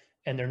wall,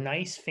 and they're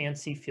nice,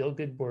 fancy,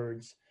 feel-good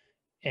words.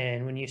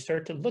 And when you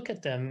start to look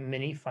at them,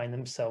 many find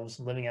themselves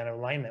living out of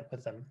alignment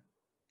with them.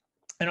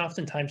 And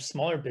oftentimes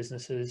smaller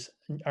businesses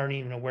aren't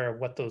even aware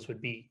of what those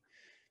would be,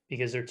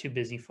 because they're too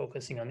busy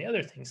focusing on the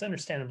other things.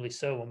 Understandably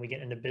so. When we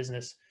get into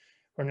business,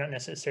 we're not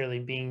necessarily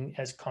being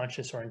as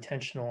conscious or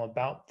intentional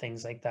about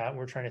things like that.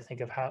 We're trying to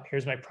think of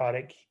here's my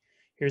product,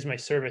 here's my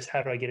service,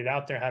 how do I get it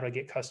out there? How do I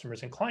get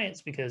customers and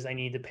clients? Because I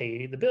need to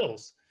pay the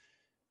bills.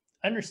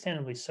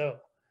 Understandably so.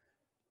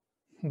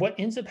 What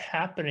ends up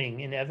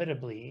happening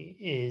inevitably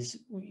is,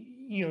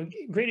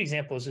 great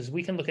examples is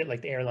we can look at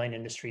like the airline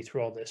industry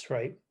through all this,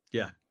 right?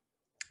 Yeah.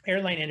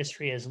 Airline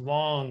industry has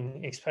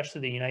long, especially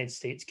the United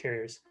States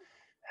carriers,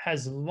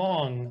 has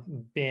long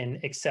been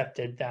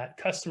accepted that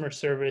customer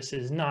service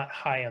is not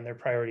high on their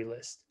priority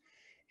list.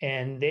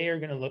 And they are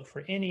going to look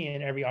for any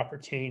and every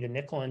opportunity to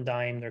nickel and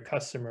dime their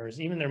customers,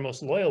 even their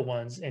most loyal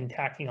ones, and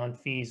tacking on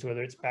fees,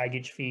 whether it's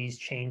baggage fees,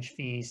 change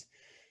fees,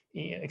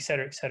 et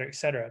cetera, et cetera, et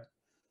cetera.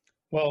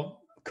 Well,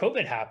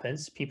 COVID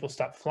happens, people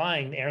stop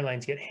flying, the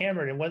airlines get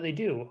hammered, and what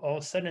do? All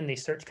of a sudden, they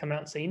start to come out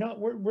and say,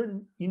 we're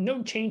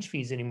no change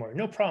fees anymore.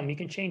 No problem. You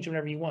can change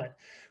whenever you want.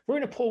 We're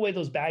going to pull away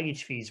those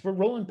baggage fees. We're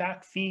rolling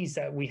back fees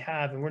that we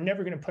have, and we're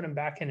never going to put them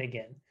back in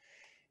again.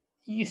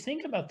 You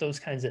think about those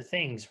kinds of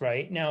things,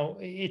 right? Now,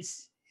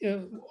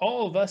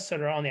 all of us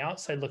that are on the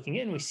outside looking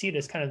in, we see it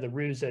as kind of the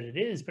ruse that it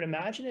is. But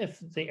imagine if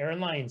the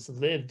airlines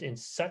lived in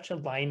such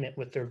alignment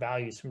with their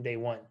values from day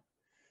one.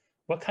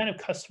 What kind of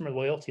customer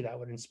loyalty that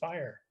would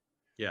inspire?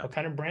 Yeah. What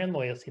kind of brand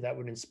loyalty that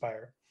would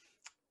inspire?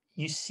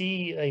 You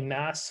see a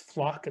mass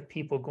flock of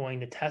people going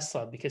to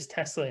Tesla because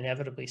Tesla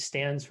inevitably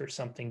stands for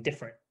something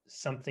different,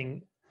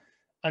 something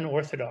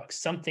unorthodox,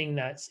 something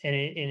and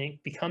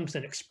it becomes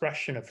an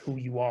expression of who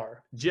you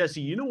are.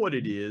 Jesse, you know what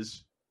it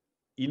is?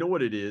 You know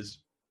what it is?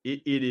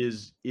 It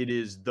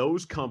is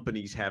those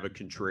companies have a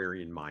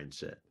contrarian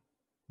mindset.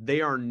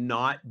 They are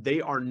not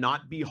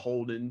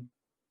beholden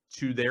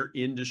to their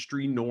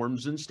industry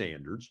norms and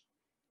standards.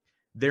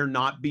 They're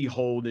not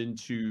beholden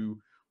to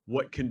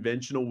what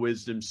conventional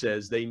wisdom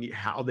says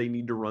how they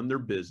need to run their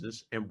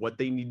business and what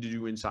they need to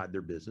do inside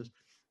their business.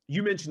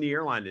 You mentioned the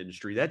airline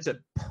industry. That's a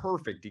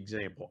perfect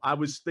example. I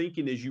was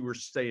thinking as you were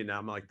saying that,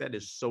 I'm like, that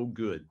is so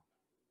good.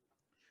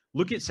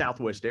 Look at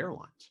Southwest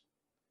Airlines.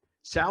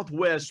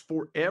 Southwest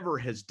forever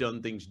has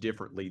done things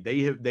differently.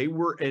 They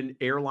were an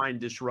airline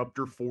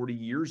disruptor 40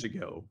 years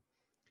ago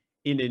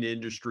in an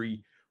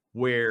industry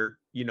where,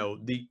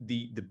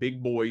 the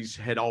big boys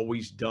had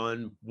always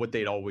done what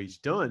they'd always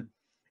done.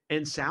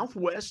 And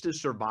Southwest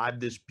has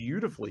survived this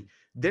beautifully.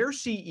 Their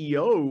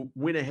CEO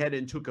went ahead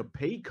and took a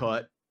pay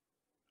cut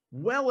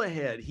well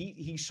ahead.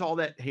 He saw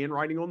that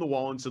handwriting on the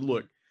wall and said,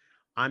 look,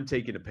 I'm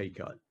taking a pay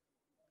cut.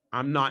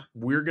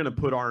 We're going to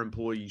put our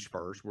employees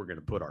first. We're going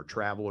to put our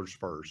travelers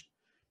first.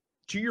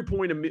 To your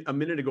point a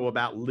minute ago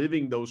about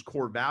living those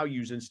core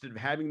values instead of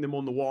having them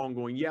on the wall and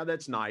going, yeah,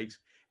 that's nice.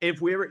 And if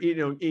we ever,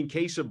 in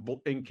case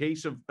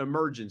of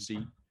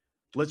emergency,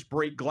 let's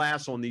break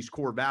glass on these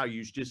core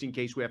values just in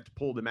case we have to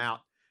pull them out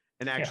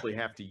and actually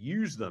have to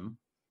use them.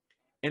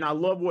 And I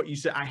love what you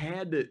said. I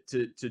had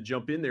to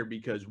jump in there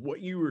because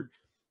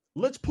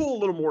let's pull a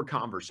little more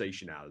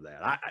conversation out of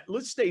that.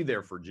 Let's stay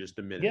there for just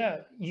a minute.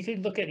 Yeah, you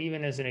could look at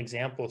even as an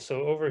example.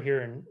 So over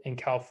here in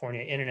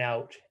California,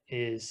 In-N-Out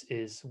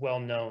is well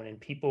known, and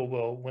people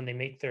will, when they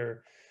make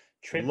their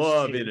trips,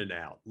 love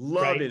In-N-Out.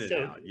 Love right? In-N-Out.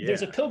 So yeah.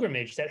 There's a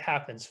pilgrimage that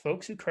happens.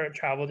 Folks who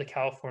travel to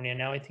California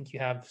now, I think you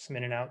have some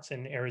In-N-Outs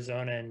in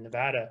Arizona and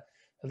Nevada,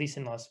 at least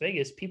in Las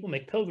Vegas. People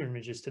make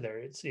pilgrimages to there.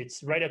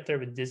 It's right up there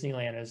with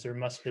Disneyland as their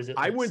must visit.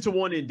 I went to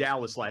one in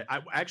Dallas. I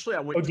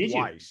went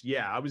twice.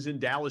 Yeah, I was in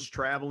Dallas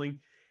traveling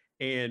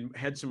and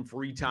had some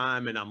free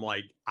time, and I'm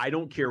like, I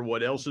don't care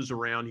what else is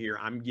around here.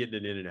 I'm getting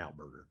an In-N-Out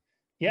burger.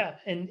 Yeah,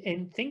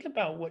 and think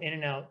about what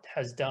In-N-Out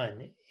has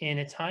done in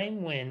a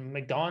time when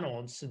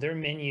McDonald's, their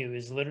menu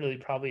is literally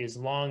probably as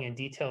long and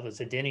detailed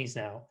as a Denny's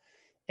now.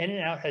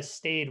 In-N-Out has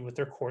stayed with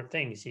their core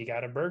things. You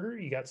got a burger,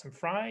 you got some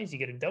fries, you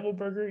get a double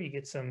burger, you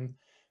get some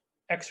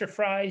extra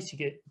fries, you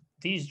get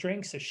these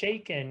drinks, a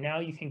shake, and now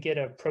you can get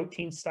a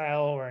protein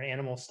style or an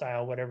animal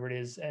style, whatever it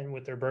is, and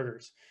with their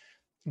burgers.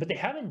 But they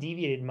haven't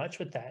deviated much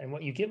with that. And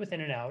what you get with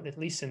In-N-Out, at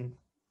least in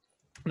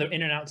the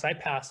In-N-Outs I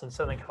passed in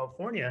Southern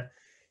California,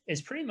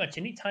 is pretty much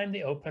anytime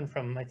they open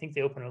from, I think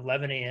they open at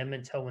 11 a.m.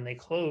 until when they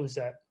close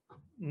at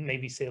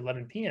maybe say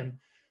 11 p.m.,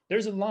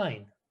 there's a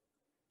line.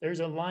 There's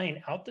a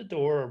line out the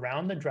door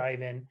around the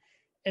drive-in,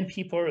 and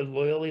people are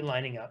loyally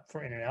lining up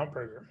for In-N-Out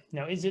burger.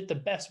 Now, is it the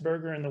best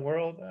burger in the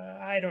world?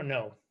 I don't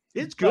know.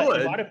 It's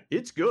good.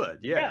 It's good.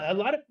 Yeah, a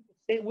lot of people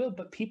say it will,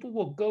 but people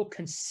will go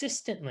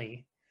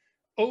consistently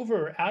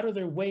out of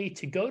their way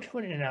to go to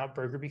an In-N-Out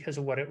burger because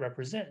of what it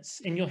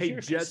represents. And you'll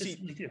hear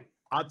Jesse,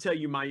 I'll tell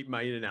you my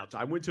In-N-Outs.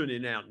 I went to an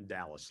In-N-Out in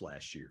Dallas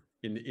last year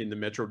in the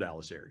Metro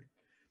Dallas area.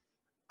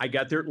 I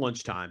got there at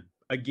lunchtime.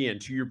 Again,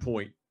 to your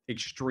point,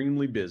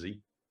 extremely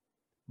busy.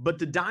 But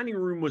the dining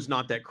room was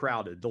not that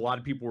crowded. A lot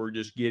of people were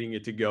just getting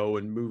it to go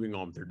and moving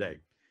on with their day.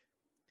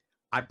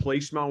 I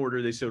placed my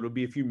order. They said it'll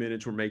be a few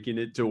minutes. We're making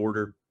it to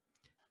order.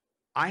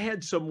 I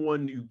had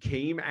someone who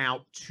came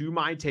out to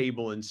my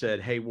table and said,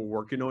 hey, we're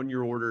working on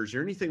your order. Is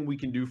there anything we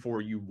can do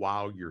for you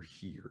while you're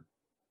here?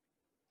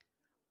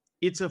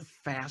 It's a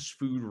fast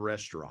food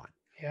restaurant.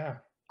 Yeah.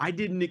 I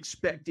didn't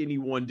expect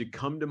anyone to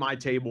come to my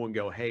table and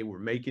go, hey, we're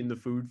making the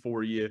food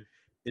for you.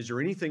 Is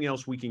there anything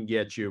else we can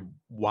get you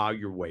while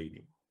you're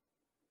waiting?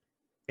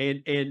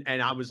 And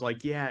I was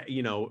like, yeah,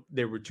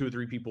 there were 2 or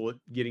 3 people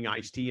getting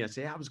iced tea. And I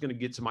said, I was going to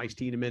get some iced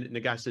tea in a minute. And the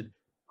guy said,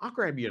 I'll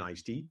grab you an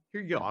iced tea.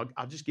 Here you go.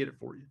 I'll just get it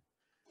for you.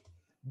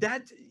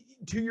 That,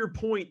 to your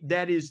point,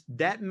 that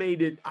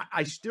made it,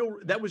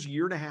 that was a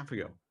year and a half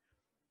ago.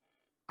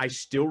 I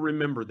still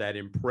remember that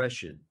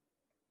impression.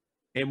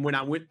 And when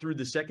I went through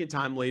the second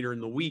time later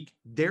in the week,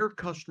 their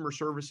customer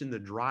service in the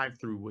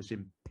drive-through was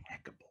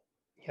impeccable.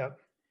 Yep.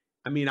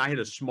 I mean, I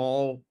was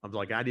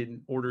like, I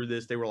didn't order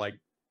this. They were like,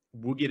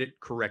 we'll get it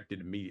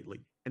corrected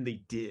immediately. And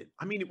they did.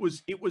 I mean, it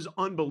was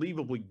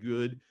unbelievably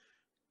good,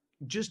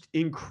 just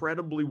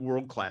incredibly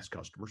world-class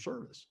customer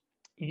service.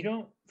 You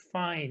don't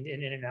find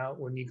an In-N-Out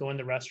when you go in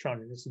the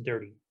restaurant and it's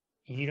dirty.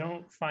 You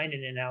don't find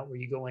an In-N-Out where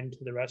you go into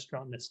the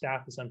restaurant and the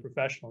staff is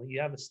unprofessional. You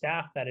have a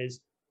staff that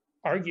is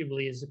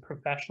arguably as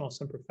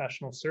some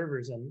professional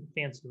servers in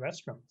fancy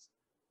restaurants.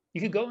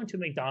 You could go into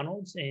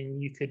McDonald's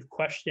and you could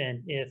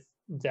question if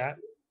that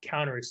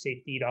counter is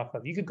safe to eat off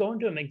of. You could go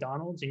into a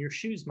McDonald's and your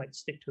shoes might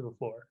stick to the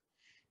floor.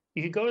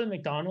 You could go to the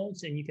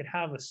McDonald's and you could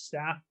have a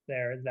staff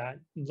there that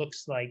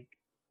looks like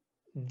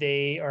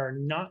they are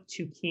not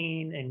too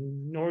keen,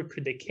 and nor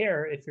could they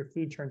care if your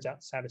food turns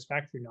out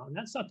satisfactory or not. And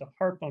that's not to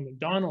harp on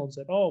McDonald's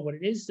at all. What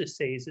it is to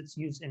say is it's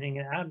used in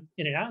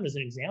and out as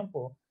an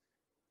example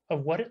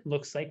of what it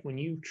looks like when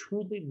you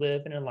truly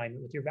live in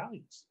alignment with your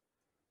values.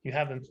 You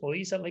have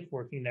employees that like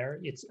working there.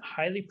 It's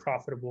highly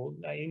profitable.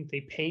 I think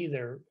they pay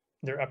their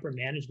upper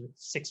management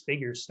 6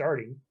 figures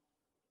starting.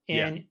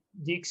 And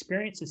the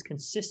experience is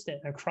consistent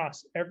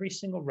across every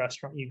single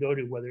restaurant you go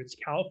to, whether it's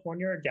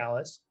California or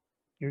Dallas.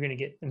 You're going to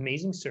get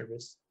amazing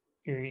service.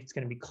 It's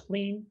going to be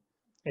clean.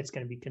 It's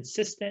going to be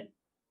consistent,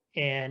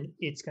 and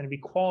it's going to be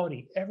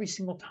quality every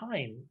single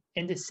time.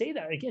 And to say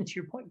that, again, to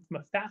your point, from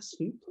a fast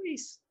food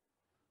place,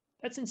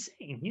 that's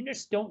insane. You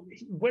just don't,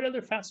 what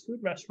other fast food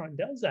restaurant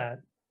does that?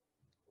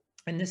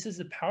 And this is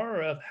the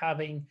power of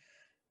having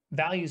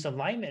values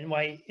alignment, and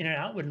why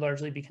In-N-Out would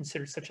largely be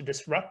considered such a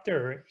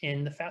disruptor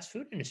in the fast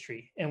food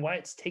industry, and why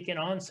it's taken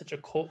on such a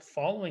cult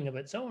following of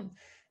its own.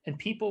 And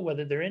people,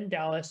 whether they're in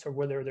Dallas or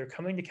whether they're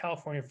coming to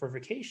California for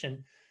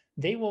vacation,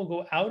 they will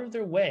go out of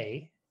their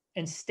way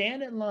and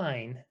stand in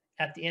line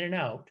at the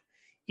In-N-Out,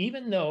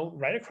 even though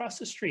right across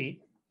the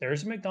street,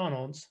 there's a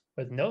McDonald's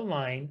with no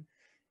line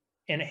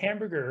and a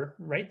hamburger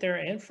right there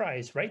and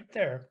fries right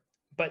there.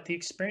 But the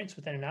experience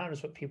with In-N-Out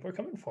is what people are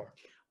coming for.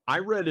 I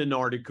read an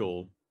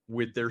article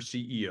with their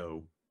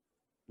CEO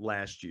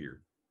last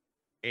year,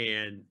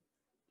 and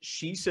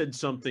she said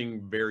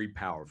something very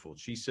powerful.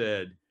 She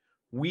said,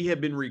 we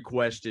have been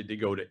requested to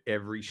go to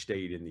every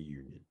state in the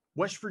union,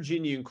 West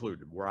Virginia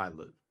included, where I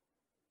live.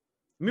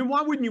 I mean,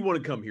 why wouldn't you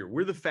want to come here?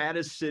 We're the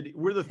fattest city.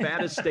 We're the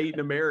fattest state in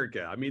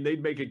America. I mean,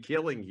 they'd make a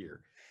killing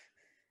here.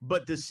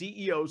 But the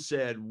CEO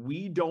said,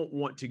 we don't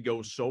want to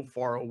go so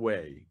far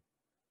away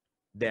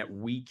that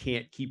we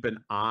can't keep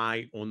an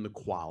eye on the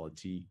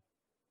quality,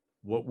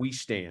 what we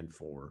stand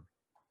for,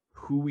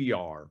 who we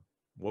are,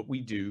 what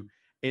we do.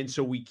 And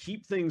so we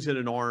keep things at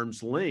an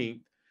arm's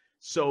length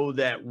so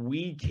that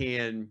we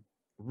can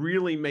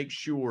really make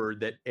sure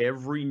that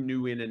every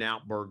new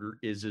In-N-Out burger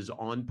is as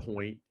on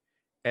point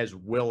as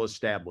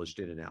well-established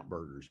In-N-Out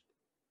burgers.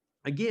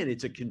 Again,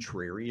 it's a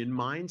contrarian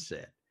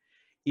mindset.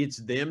 It's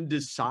them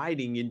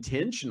deciding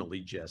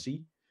intentionally,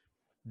 Jesse,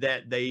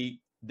 that they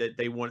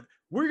want.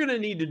 We're going to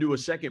need to do a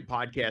second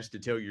podcast to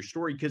tell your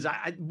story, because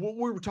what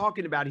we're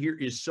talking about here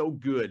is so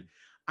good.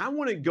 I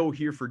want to go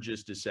here for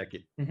just a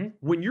second. Mm-hmm.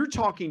 When you're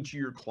talking to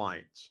your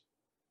clients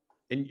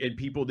and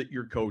people that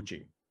you're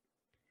coaching,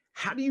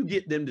 how do you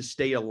get them to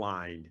stay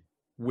aligned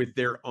with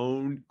their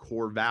own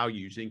core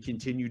values and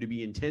continue to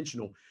be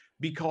intentional?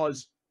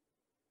 Because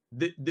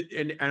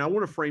and I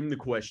want to frame the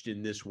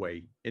question this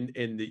way, and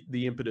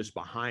the impetus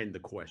behind the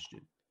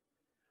question.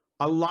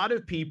 A lot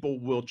of people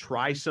will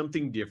try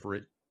something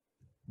different.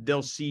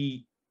 They'll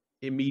see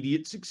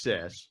immediate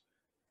success,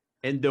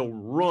 and they'll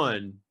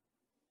run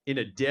in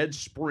a dead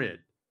sprint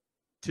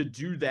to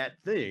do that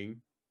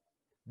thing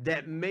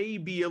that may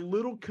be a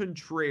little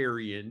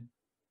contrarian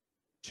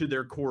to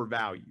their core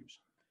values.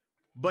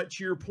 But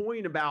to your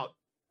point about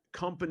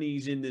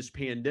companies in this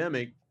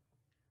pandemic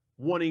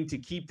wanting to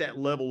keep that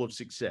level of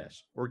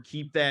success, or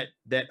keep that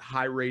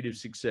high rate of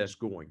success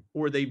going,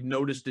 or they've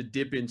noticed a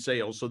dip in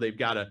sales, so they've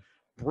got to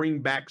bring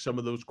back some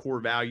of those core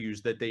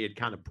values that they had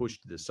kind of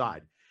pushed to the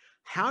side.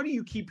 How do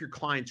you keep your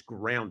clients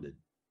grounded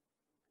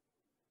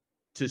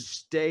to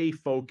stay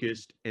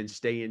focused and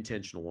stay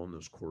intentional on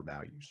those core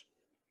values?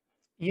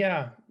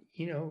 Yeah,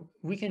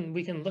 we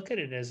can look at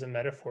it as a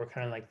metaphor,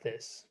 kind of like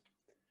this.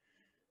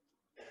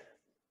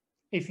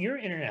 If you're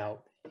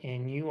In-N-Out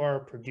and you are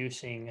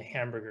producing a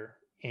hamburger,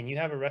 and you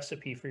have a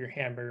recipe for your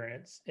hamburger,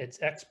 and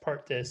it's X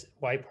part this,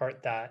 Y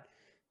part that,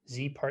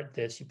 Z part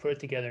this, you put it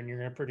together and you're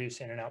going to produce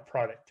an In-N-Out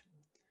product.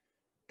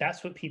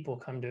 That's what people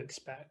come to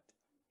expect.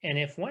 And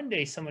if one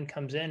day someone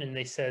comes in and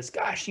they says,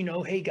 gosh,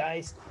 hey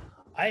guys,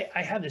 I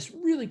have this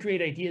really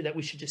great idea that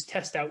we should just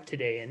test out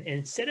today. And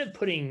instead of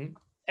putting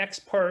X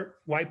part,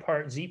 Y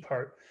part, Z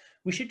part,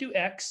 we should do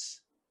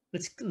X.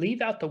 Let's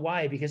leave out the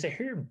Y, because I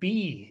hear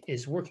B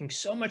is working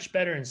so much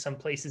better in some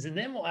places, and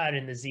then we'll add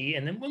in the Z,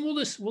 and then we'll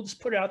just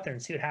put it out there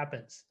and see what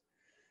happens.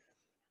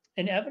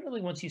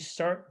 Inevitably, once you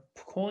start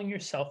pulling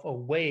yourself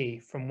away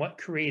from what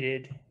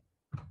created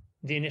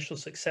the initial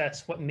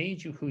success, what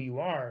made you who you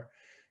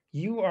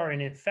are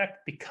in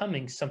effect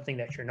becoming something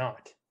that you're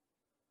not.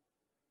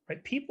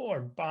 Right? People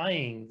are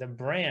buying the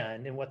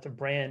brand and what the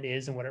brand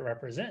is and what it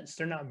represents.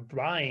 They're not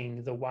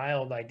buying the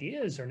wild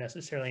ideas or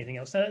necessarily anything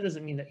else. Now, that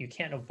doesn't mean that you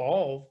can't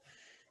evolve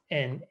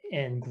and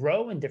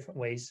grow in different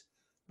ways,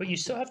 but you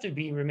still have to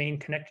remain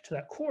connected to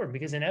that core,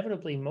 because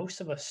inevitably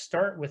most of us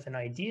start with an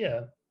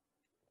idea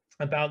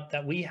about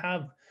that we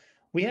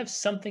have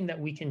something that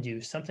we can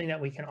do, something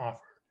that we can offer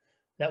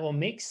that will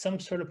make some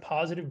sort of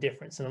positive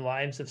difference in the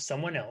lives of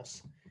someone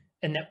else.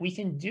 And that we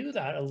can do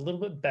that a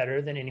little bit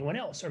better than anyone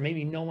else, or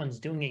maybe no one's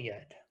doing it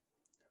yet.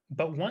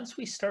 But once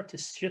we start to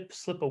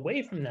slip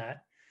away from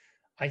that,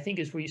 I think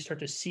is where you start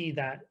to see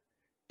that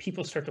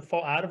people start to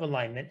fall out of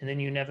alignment, and then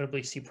you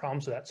inevitably see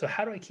problems with that. So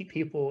how do I keep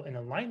people in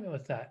alignment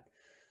with that?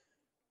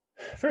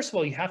 First of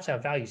all, you have to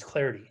have values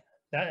clarity.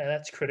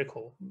 That's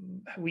critical.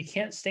 We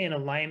can't stay in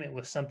alignment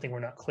with something we're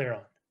not clear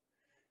on.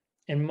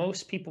 And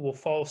most people will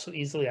fall so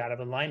easily out of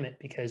alignment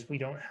because we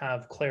don't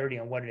have clarity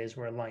on what it is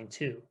we're aligned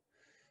to.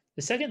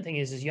 The second thing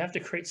is you have to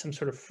create some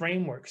sort of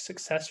framework,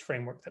 success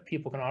framework that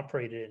people can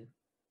operate in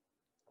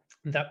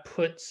that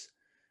puts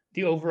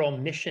the overall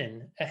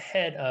mission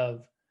ahead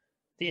of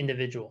the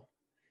individual.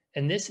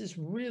 And this is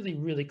really,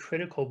 really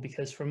critical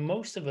because for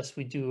most of us,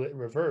 we do it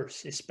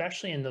reverse,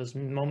 especially in those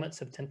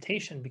moments of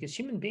temptation, because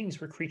human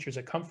beings, we're creatures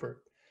of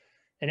comfort.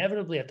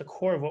 Inevitably, at the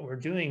core of what we're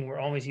doing, we're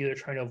always either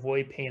trying to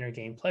avoid pain or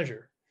gain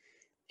pleasure.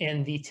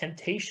 And the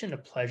temptation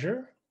of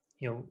pleasure,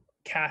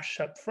 cash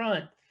up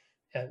front,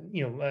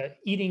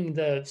 eating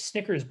the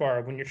Snickers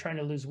bar when you're trying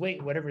to lose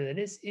weight, whatever that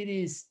is, it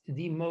is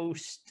the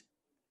most,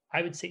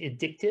 I would say,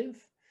 addictive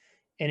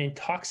and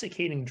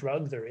intoxicating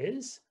drug there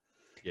is.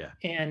 Yeah.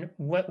 And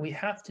what we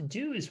have to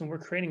do is when we're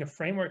creating a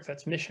framework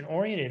that's mission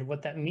oriented,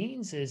 what that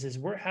means is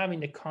we're having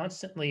to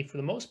constantly, for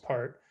the most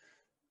part,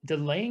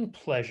 delaying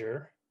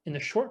pleasure in the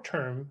short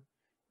term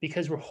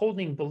because we're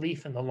holding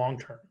belief in the long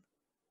term.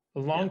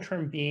 The long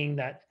term being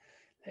that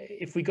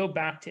if we go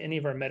back to any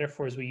of our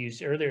metaphors we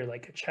used earlier,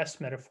 like a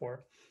chess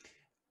metaphor,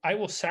 I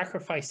will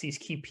sacrifice these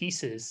key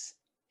pieces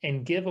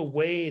and give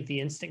away the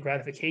instant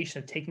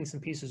gratification of taking some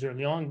pieces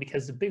early on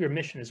because the bigger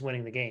mission is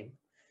winning the game.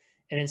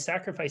 And in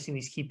sacrificing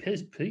these key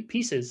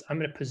pieces, I'm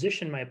going to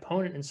position my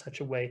opponent in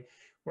such a way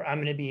where I'm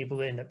going to be able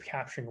to end up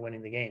capturing and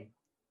winning the game.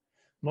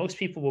 Most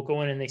people will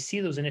go in and they see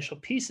those initial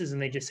pieces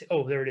and they just say,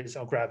 oh, there it is,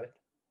 I'll grab it.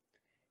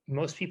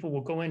 Most people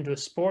will go into a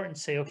sport and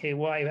say, okay,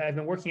 well, I've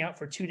been working out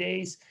for 2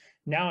 days.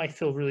 Now I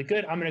feel really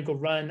good. I'm going to go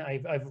run.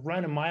 I've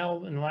run a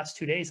mile in the last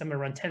 2 days. I'm going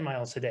to run 10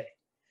 miles a day.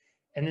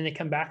 And then they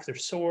come back, they're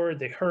sore,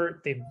 they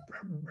hurt, they've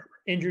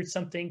injured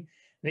something.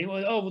 They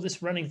go, oh, well,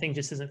 this running thing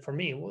just isn't for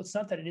me. Well, it's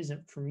not that it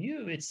isn't from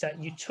you. It's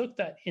that you took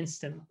that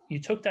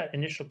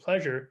initial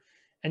pleasure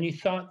and you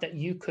thought that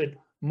you could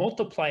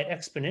multiply it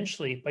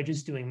exponentially by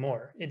just doing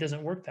more. It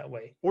doesn't work that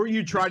way. Or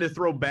you try to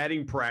throw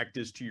batting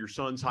practice to your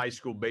son's high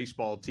school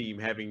baseball team,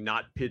 having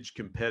not pitched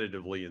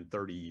competitively in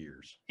 30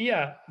 years.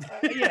 Yeah.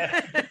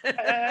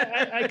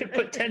 I could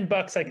put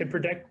 $10. I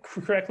could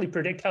correctly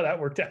predict how that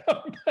worked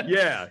out.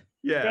 Yeah,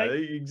 Right?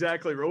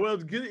 exactly. Well,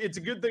 it's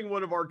a good thing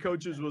one of our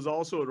coaches was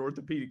also an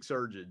orthopedic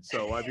surgeon.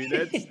 So, I mean,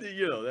 that's,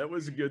 that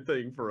was a good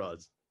thing for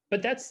us.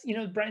 But that's,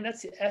 Brian,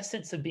 that's the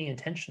essence of being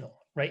intentional,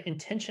 right?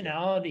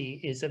 Intentionality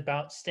is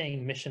about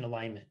staying mission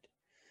alignment.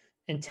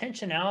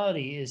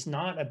 Intentionality is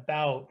not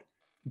about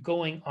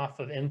going off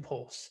of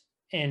impulse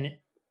and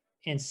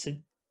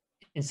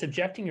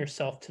subjecting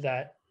yourself to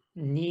that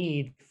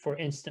need for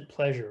instant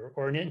pleasure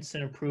or an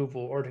instant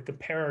approval or to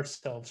compare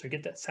ourselves or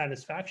get that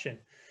satisfaction.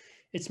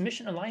 It's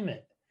mission alignment.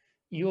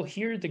 You'll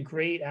hear the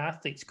great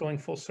athletes going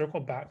full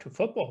circle back to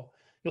football.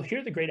 You'll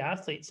hear the great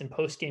athletes in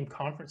post-game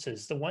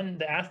conferences,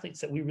 the athletes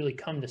that we really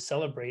come to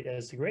celebrate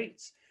as the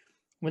greats.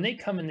 When they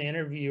come in the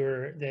interview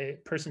or the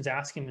person's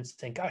asking them and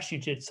saying, gosh, you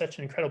did such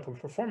an incredible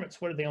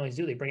performance. What do they always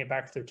do? They bring it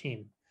back to their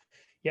team.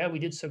 Yeah, we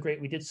did so great.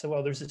 We did so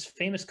well. There's this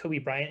famous Kobe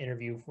Bryant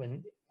interview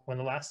when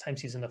the last time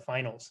he's in the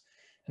finals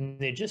and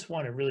they just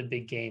won a really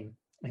big game.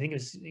 I think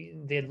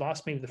they had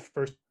lost maybe the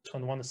first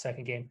one, won the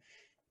second game.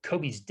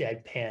 Kobe's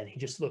deadpan.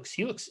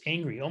 He looks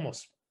angry,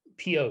 almost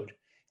PO'd.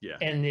 Yeah.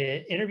 And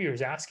the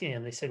interviewer's asking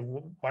him, they said,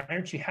 why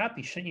aren't you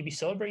happy? Shouldn't you be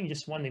celebrating? You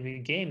just won the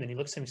big game. And he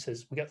looks at him and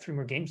says, we got 3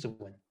 more games to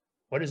win.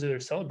 What is there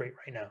to celebrate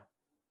right now?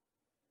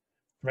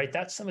 Right?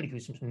 That's somebody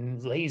who's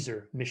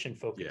laser mission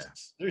focused.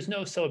 Yeah. There's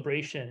no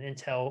celebration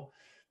until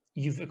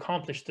you've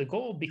accomplished the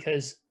goal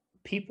because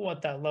people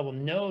at that level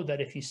know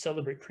that if you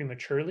celebrate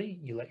prematurely,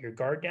 you let your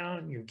guard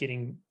down, you're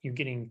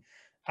getting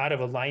out of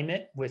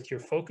alignment with your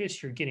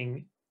focus, you're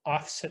getting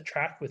offset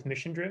track with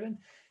mission driven.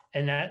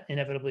 And that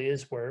inevitably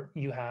is where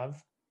you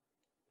have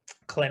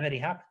calamity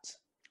happens.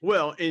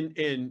 Well,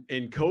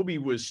 and Kobe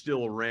was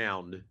still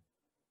around.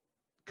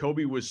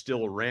 Kobe was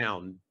still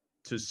around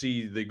to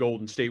see the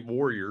Golden State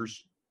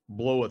Warriors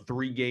blow a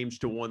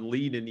 3-1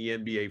 lead in the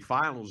NBA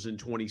Finals in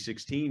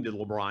 2016 to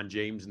LeBron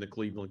James and the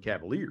Cleveland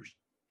Cavaliers.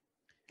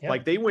 Yeah.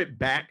 Like they went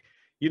back,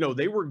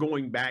 they were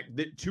going back.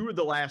 2 of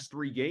the last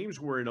 3 games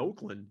were in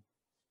Oakland,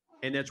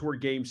 and that's where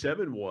Game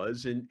 7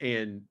 was.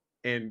 And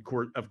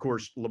of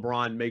course,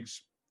 LeBron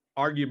makes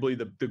arguably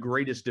the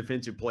greatest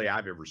defensive play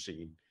I've ever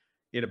seen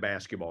in a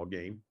basketball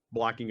game,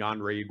 blocking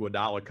Andre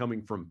Iguodala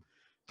coming from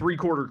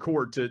 3-quarter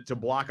court to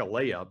block a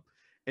layup,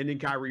 and then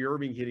Kyrie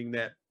Irving hitting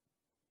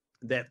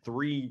that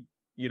 3,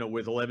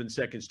 with 11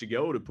 seconds to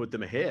go to put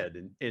them ahead.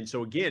 And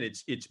so again,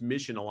 it's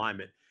mission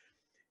alignment.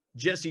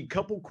 Jesse,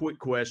 couple quick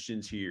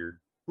questions here.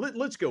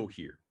 Let's go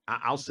here.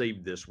 I'll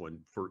save this one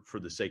for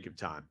the sake of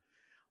time.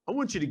 I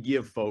want you to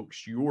give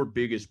folks your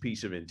biggest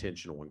piece of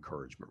intentional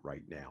encouragement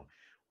right now,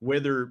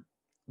 whether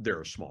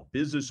they're a small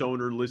business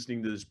owner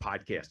listening to this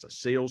podcast, a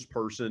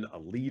salesperson, a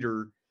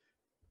leader.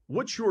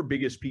 What's your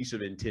biggest piece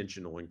of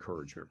intentional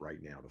encouragement right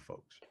now to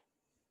folks?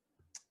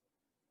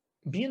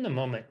 Be in the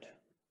moment.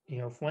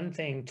 If one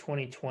thing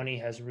 2020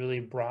 has really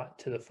brought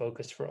to the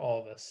focus for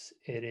all of us,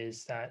 it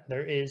is that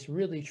there is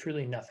really,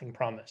 truly nothing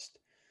promised.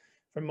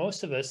 For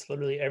most of us,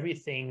 literally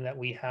everything that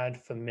we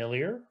had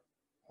familiar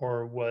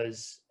or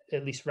was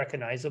at least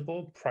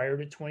recognizable prior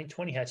to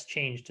 2020 has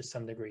changed to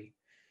some degree.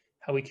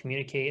 How we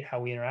communicate, how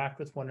we interact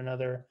with one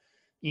another,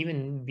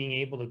 even being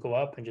able to go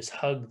up and just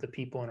hug the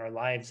people in our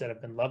lives that have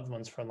been loved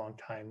ones for a long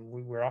time.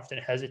 We're often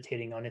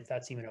hesitating on if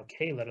that's even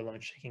okay, let alone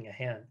shaking a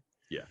hand.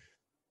 Yeah.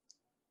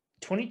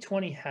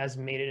 2020 has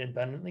made it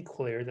abundantly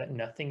clear that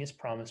nothing is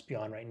promised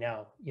beyond right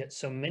now. Yet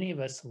so many of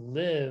us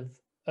live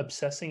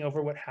obsessing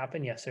over what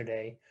happened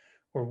yesterday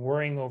or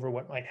worrying over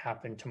what might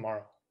happen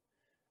tomorrow.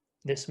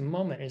 This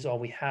moment is all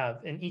we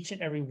have. And each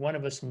and every one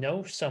of us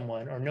knows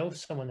someone or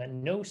knows someone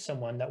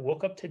that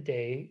woke up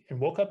today and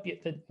woke up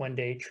one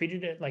day,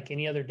 treated it like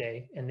any other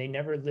day, and they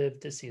never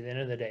lived to see the end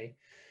of the day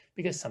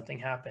because something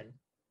happened.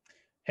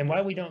 And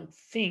while we don't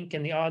think,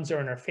 and the odds are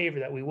in our favor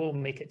that we will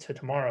make it to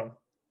tomorrow,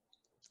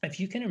 if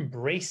you can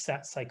embrace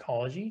that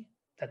psychology,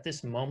 that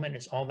this moment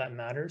is all that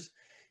matters,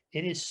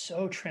 it is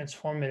so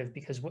transformative,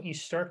 because what you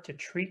start to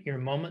treat your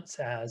moments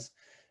as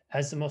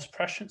the most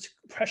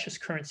precious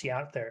currency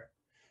out there.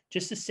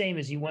 Just the same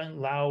as you wouldn't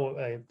allow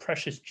a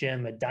precious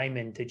gem, a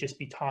diamond, to just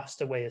be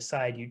tossed away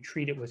aside, you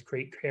treat it with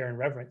great care and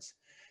reverence.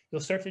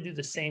 You'll start to do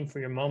the same for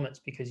your moments,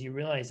 because you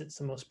realize it's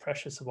the most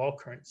precious of all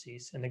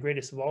currencies and the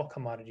greatest of all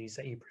commodities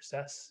that you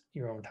possess,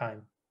 your own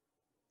time.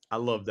 I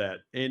love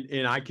that.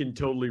 And I can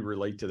totally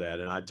relate to that.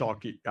 And I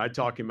talk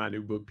in my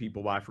new book,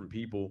 People Buy From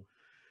People,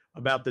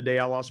 about the day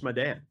I lost my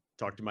dad.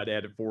 Talked to my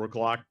dad at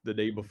 4:00 the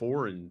day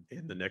before, and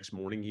the next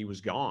morning he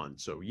was gone.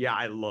 So yeah,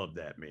 I love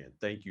that, man.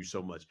 Thank you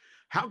so much.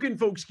 How can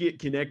folks get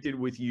connected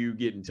with you,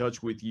 get in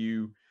touch with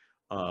you?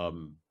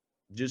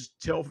 Just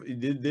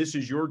this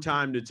is your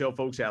time to tell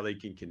folks how they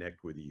can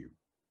connect with you.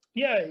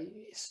 Yeah,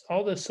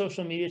 all the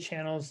social media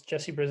channels,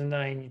 Jesse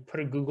Brisendine. You put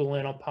a Google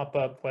in, I'll pop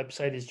up.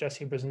 Website is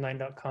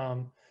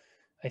jessebrisendine.com.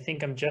 I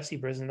think I'm Jesse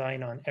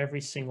Brisendine on every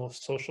single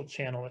social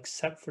channel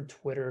except for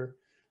Twitter.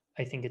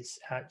 I think it's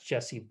at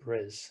Jesse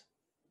Briz,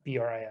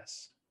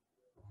 BRIS.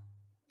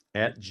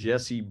 At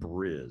Jesse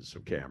Briz.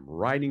 Okay, I'm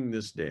writing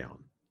this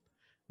down.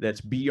 That's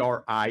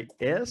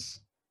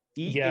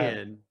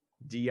BRISENDINE,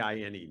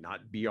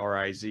 not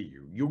BRIZ.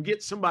 You'll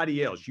get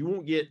somebody else. You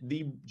won't get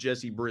the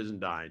Jesse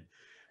Brisendine,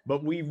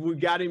 but we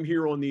got him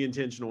here on the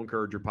Intentional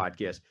Encourager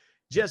podcast.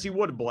 Jesse,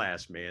 what a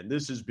blast, man.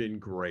 This has been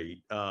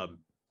great.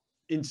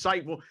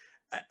 Insightful.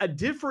 A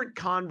different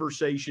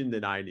conversation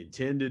than I'd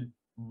intended,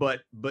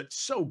 but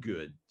so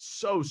good.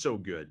 So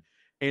good.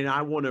 And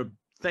I want to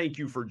thank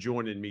you for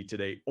joining me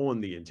today on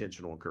the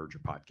Intentional Encourager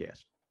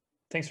podcast.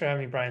 Thanks for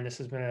having me, Brian. This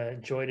has been a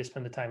joy to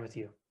spend the time with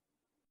you.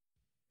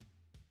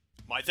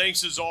 My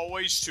thanks, as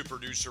always, to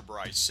producer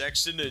Bryce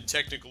Sexton and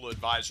technical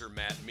advisor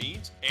Matt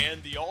Means.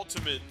 And the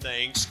ultimate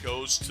thanks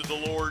goes to the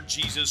Lord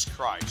Jesus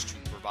Christ,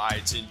 who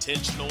provides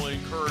intentional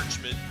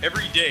encouragement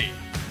every day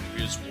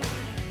through His Word.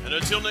 And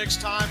until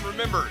next time,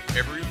 remember,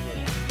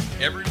 everyone,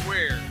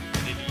 everywhere,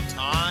 at any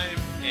time,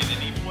 and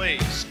any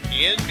place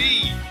can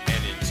be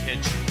an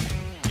intentional